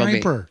subscriber. know you will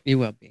be. You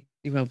will be.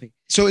 You will be.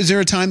 So is there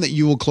a time that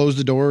you will close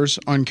the doors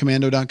on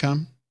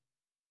commando.com?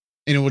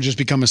 And it will just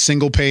become a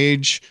single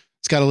page.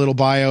 It's got a little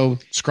bio.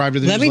 Subscribe to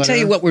the Let me newsletter.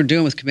 tell you what we're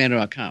doing with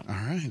commando.com. All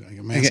right.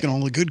 I'm asking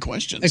all the good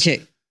questions.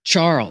 Okay.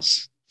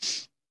 Charles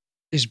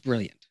is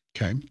brilliant.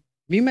 Okay. Have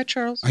you met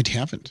Charles? I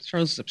haven't.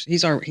 Charles,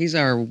 he's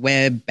our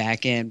web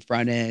back end,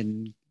 front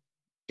end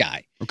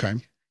guy. Okay.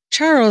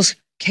 Charles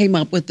came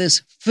up with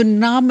this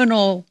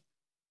phenomenal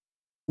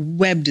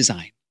web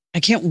design. I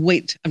can't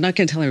wait. I'm not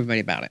going to tell everybody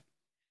about it.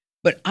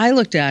 But I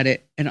looked at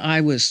it and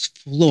I was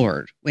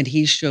floored when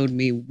he showed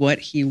me what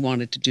he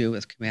wanted to do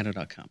with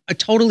commando.com. I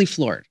totally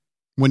floored.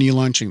 When are you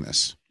launching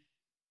this?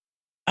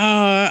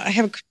 I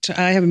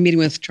have a meeting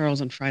with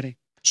Charles on Friday.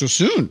 So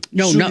soon.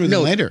 No, Sooner no, than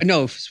no. later.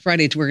 No,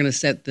 Friday we're going to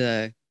set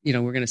we're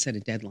going to set a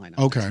deadline.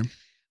 On Okay. this.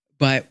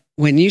 But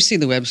when you see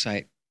the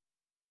website,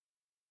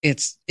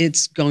 it's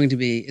going to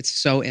be, it's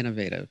so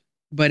innovative,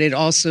 but it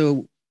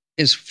also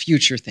is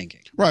future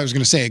thinking. Right. I was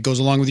going to say it goes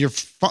along with your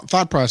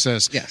thought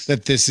process. Yes.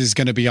 That this is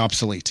going to be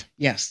obsolete.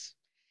 Yes.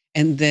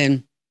 And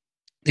then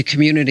the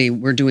community,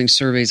 we're doing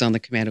surveys on the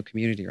Commando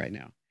community right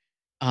now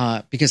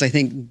because I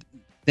think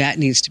that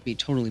needs to be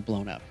totally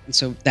blown up. And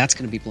so that's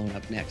going to be blown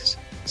up next.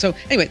 So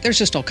anyway, there's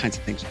just all kinds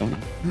of things going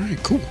on. All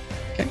right. Cool.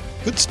 Okay.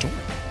 Good story.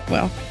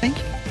 Well, thank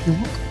you. You're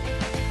welcome.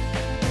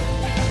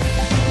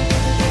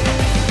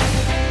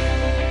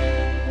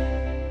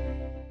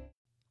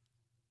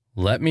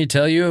 Let me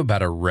tell you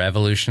about a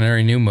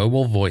revolutionary new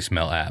mobile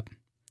voicemail app.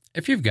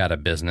 If you've got a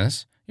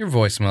business, your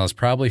voicemail is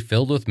probably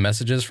filled with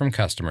messages from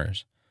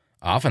customers.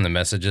 Often the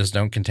messages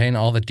don't contain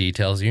all the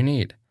details you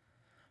need.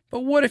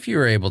 But what if you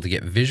were able to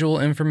get visual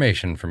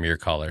information from your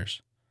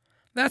callers?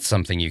 That's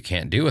something you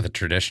can't do with a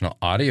traditional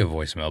audio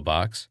voicemail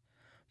box,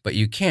 but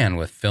you can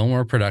with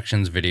Fillmore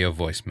Productions Video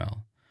Voicemail.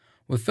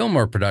 With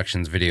Fillmore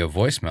Productions Video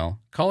Voicemail,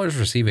 callers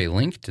receive a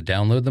link to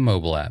download the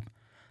mobile app.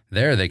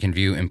 There they can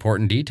view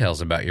important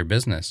details about your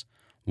business,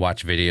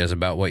 watch videos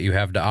about what you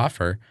have to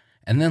offer,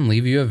 and then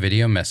leave you a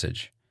video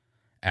message.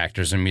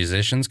 Actors and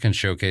musicians can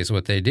showcase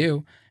what they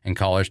do, and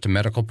callers to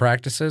medical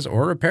practices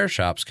or repair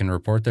shops can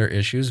report their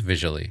issues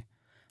visually.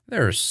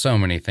 There are so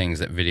many things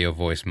that video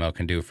voicemail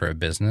can do for a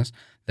business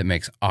that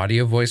makes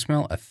audio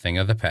voicemail a thing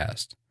of the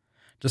past.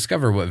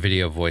 Discover what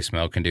video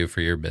voicemail can do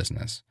for your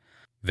business.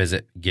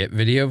 Visit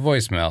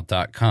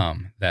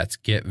getvideovoicemail.com. That's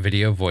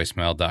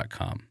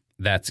getvideovoicemail.com.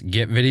 That's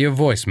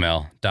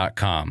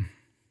getvideovoicemail.com.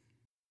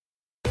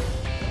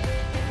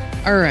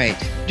 All right.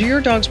 Do your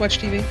dogs watch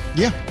TV?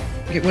 Yeah.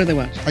 Okay, what do they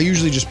watch? I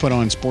usually just put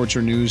on sports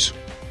or news.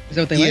 Is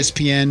that what they like?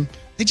 ESPN.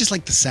 They just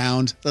like the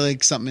sound. They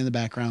like something in the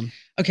background.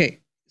 Okay.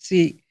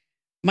 See,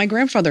 my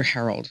grandfather,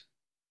 Harold,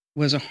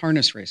 was a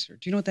harness racer.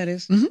 Do you know what that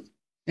is? Mm-hmm.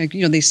 Like,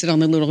 they sit on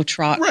the little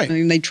trot. Right.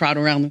 And they trot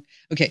around.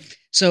 Okay.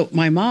 So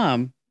my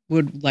mom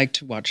would like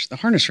to watch the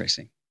harness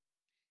racing.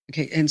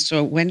 Okay. And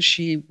so when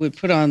she would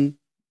put on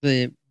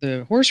the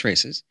horse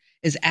races,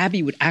 is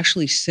Abby would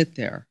actually sit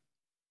there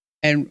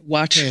and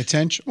watch. Pay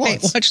attention. Well,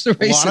 watch the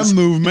races. A lot of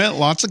movement,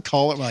 lots of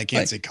color. Well, I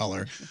can't say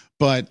color,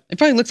 but it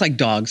probably looks like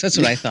dogs. That's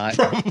what I thought.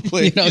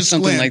 Probably.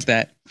 Something like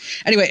that.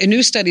 Anyway, a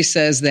new study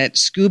says that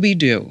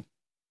Scooby-Doo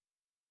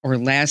or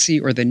Lassie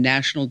or the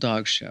National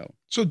Dog Show.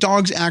 So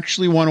dogs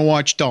actually want to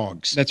watch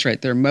dogs. That's right.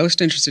 They're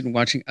most interested in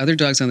watching other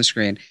dogs on the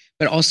screen,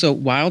 but also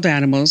wild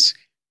animals,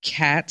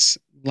 cats,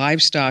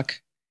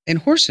 livestock, and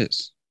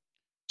horses.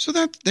 So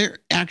that they're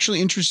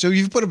actually interested. So if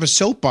you put up a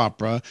soap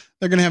opera,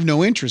 they're going to have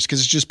no interest because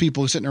it's just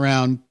people sitting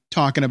around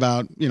talking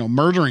about,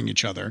 murdering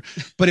each other.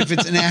 But if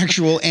it's an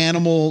actual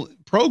animal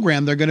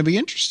program, they're going to be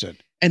interested.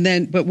 And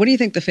then, but what do you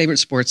think the favorite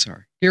sports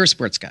are? You're a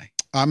sports guy.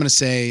 I'm going to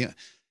say,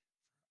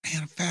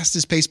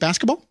 fastest paced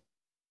basketball.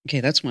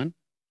 Okay, that's one.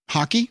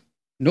 Hockey?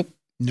 Nope.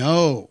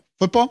 No.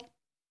 Football?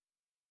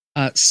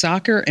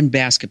 Soccer and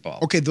basketball.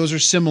 Okay, those are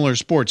similar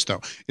sports,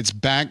 though. It's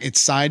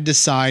side to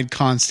side,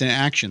 constant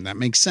action. That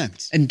makes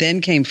sense. And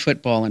then came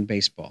football and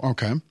baseball.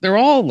 Okay. They're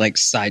all like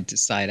side to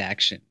side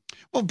action.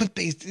 Well, but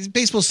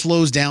baseball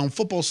slows down.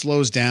 Football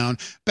slows down.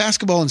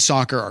 Basketball and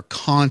soccer are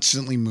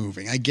constantly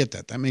moving. I get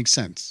that. That makes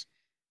sense.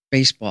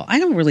 Baseball. I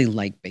don't really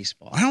like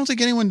baseball. I don't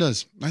think anyone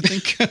does. I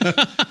think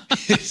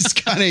it's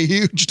got a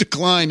huge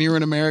decline here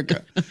in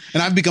America.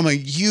 And I've become a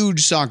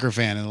huge soccer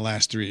fan in the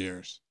last 3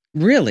 years.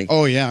 Really?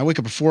 Oh, yeah. I wake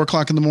up at 4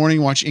 o'clock in the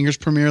morning, watch English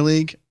Premier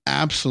League.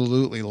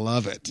 Absolutely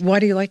love it.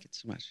 Why do you like it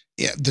so much?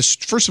 Yeah.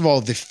 First of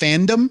all, the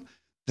fandom,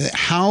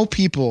 how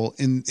people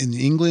in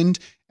England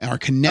are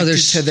connected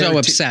to their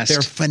obsessed.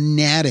 They're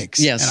fanatics.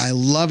 Yes. And I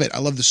love it. I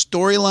love the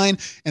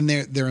storyline, and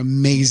they're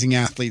amazing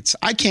athletes.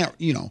 I can't,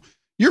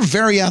 you're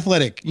very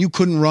athletic. You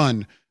couldn't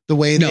run the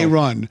way they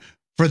run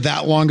for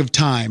that long of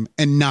time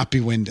and not be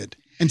winded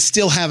and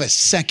still have a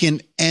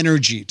second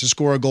energy to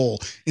score a goal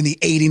in the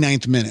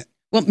 89th minute.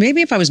 Well,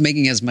 maybe if I was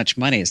making as much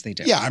money as they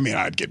do. Yeah, I mean,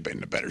 I'd get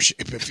into better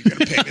shape if you're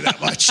going to pay me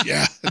that much.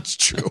 Yeah, that's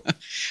true.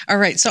 All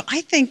right. So I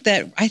think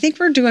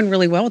we're doing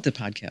really well with the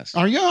podcast.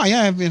 Oh,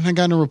 yeah. I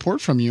got a report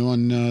from you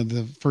on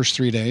the first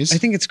 3 days. I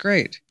think it's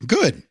great.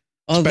 Good.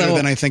 It's better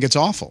than I think it's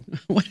awful.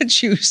 What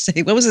did you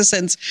say? What was the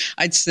sentence?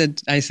 I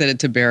said it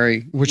to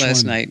Barry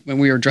last night when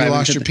we were driving. You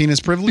lost your penis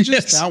privileges?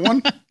 Yes. That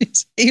one?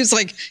 He was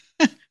like,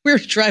 we were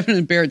driving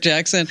in Barrett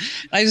Jackson.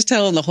 I was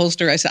telling the whole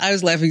story. I said, I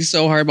was laughing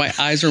so hard, my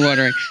eyes were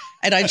watering.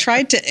 And I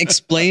tried to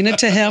explain it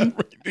to him.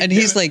 And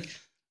he's like,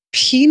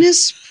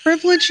 penis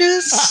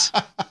privileges?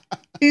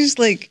 He's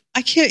like,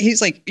 I can't.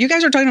 He's like, you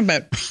guys are talking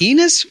about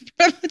penis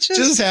privileges?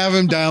 Just have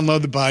him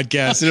download the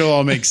podcast. It'll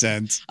all make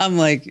sense. I'm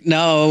like,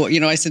 no.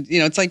 I said,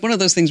 it's like one of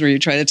those things where you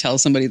try to tell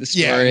somebody the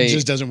story. Yeah, it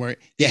just doesn't work.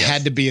 You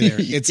had to be there.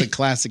 It's a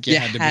classic. You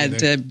had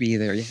to be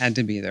there. You had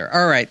to be there.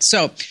 All right.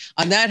 So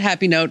on that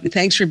happy note,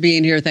 thanks for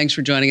being here. Thanks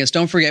for joining us.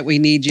 Don't forget, we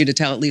need you to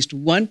tell at least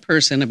one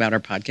person about our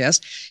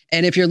podcast.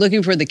 And if you're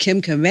looking for the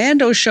Kim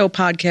Komando Show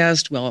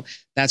podcast, well,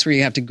 that's where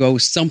you have to go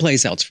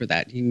someplace else for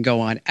that. You can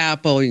go on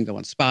Apple. You can go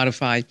on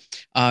Spotify.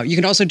 You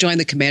can also join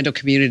the Komando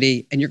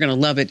community, and you're going to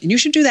love it. And you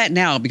should do that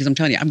now because I'm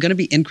telling you, I'm going to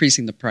be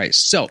increasing the price.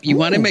 So you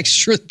want to make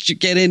sure that you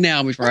get in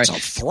now before I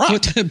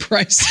put the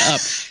price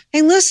up.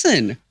 Hey,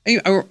 listen,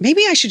 or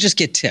maybe I should just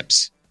get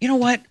tips. You know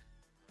what?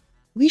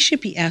 We should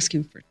be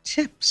asking for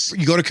tips.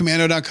 You go to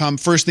Komando.com.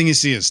 First thing you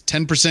see is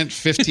 10%,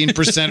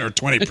 15%, or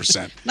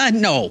 20%.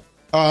 No.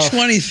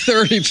 20,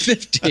 30,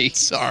 50.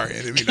 Sorry,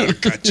 I didn't mean to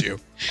cut you.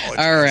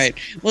 All right.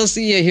 We'll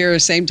see you here,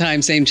 same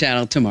time, same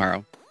channel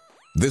tomorrow.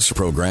 This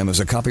program is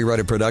a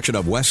copyrighted production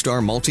of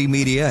Westar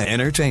Multimedia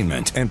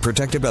Entertainment and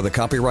protected by the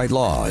copyright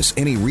laws.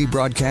 Any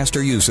rebroadcast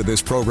or use of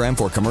this program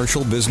for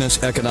commercial,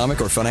 business, economic,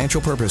 or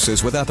financial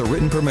purposes without the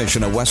written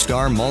permission of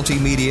Westar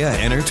Multimedia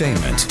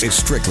Entertainment is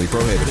strictly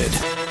prohibited.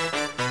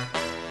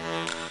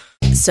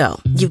 So,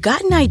 you've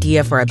got an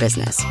idea for a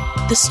business.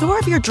 The store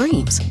of your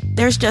dreams.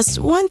 There's just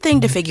one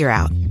thing to figure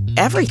out.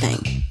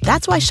 Everything.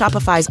 That's why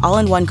Shopify's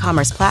all-in-one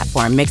commerce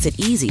platform makes it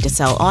easy to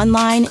sell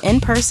online, in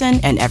person,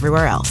 and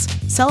everywhere else.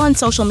 Sell on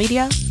social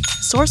media,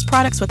 source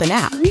products with an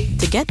app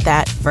to get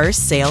that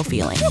first sale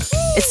feeling.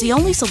 It's the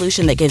only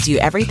solution that gives you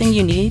everything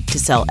you need to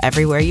sell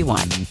everywhere you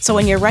want. So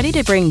when you're ready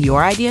to bring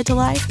your idea to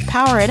life,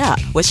 power it up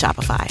with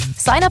Shopify.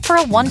 Sign up for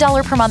a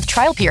 $1 per month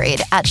trial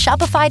period at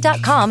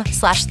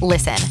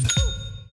shopify.com/listen.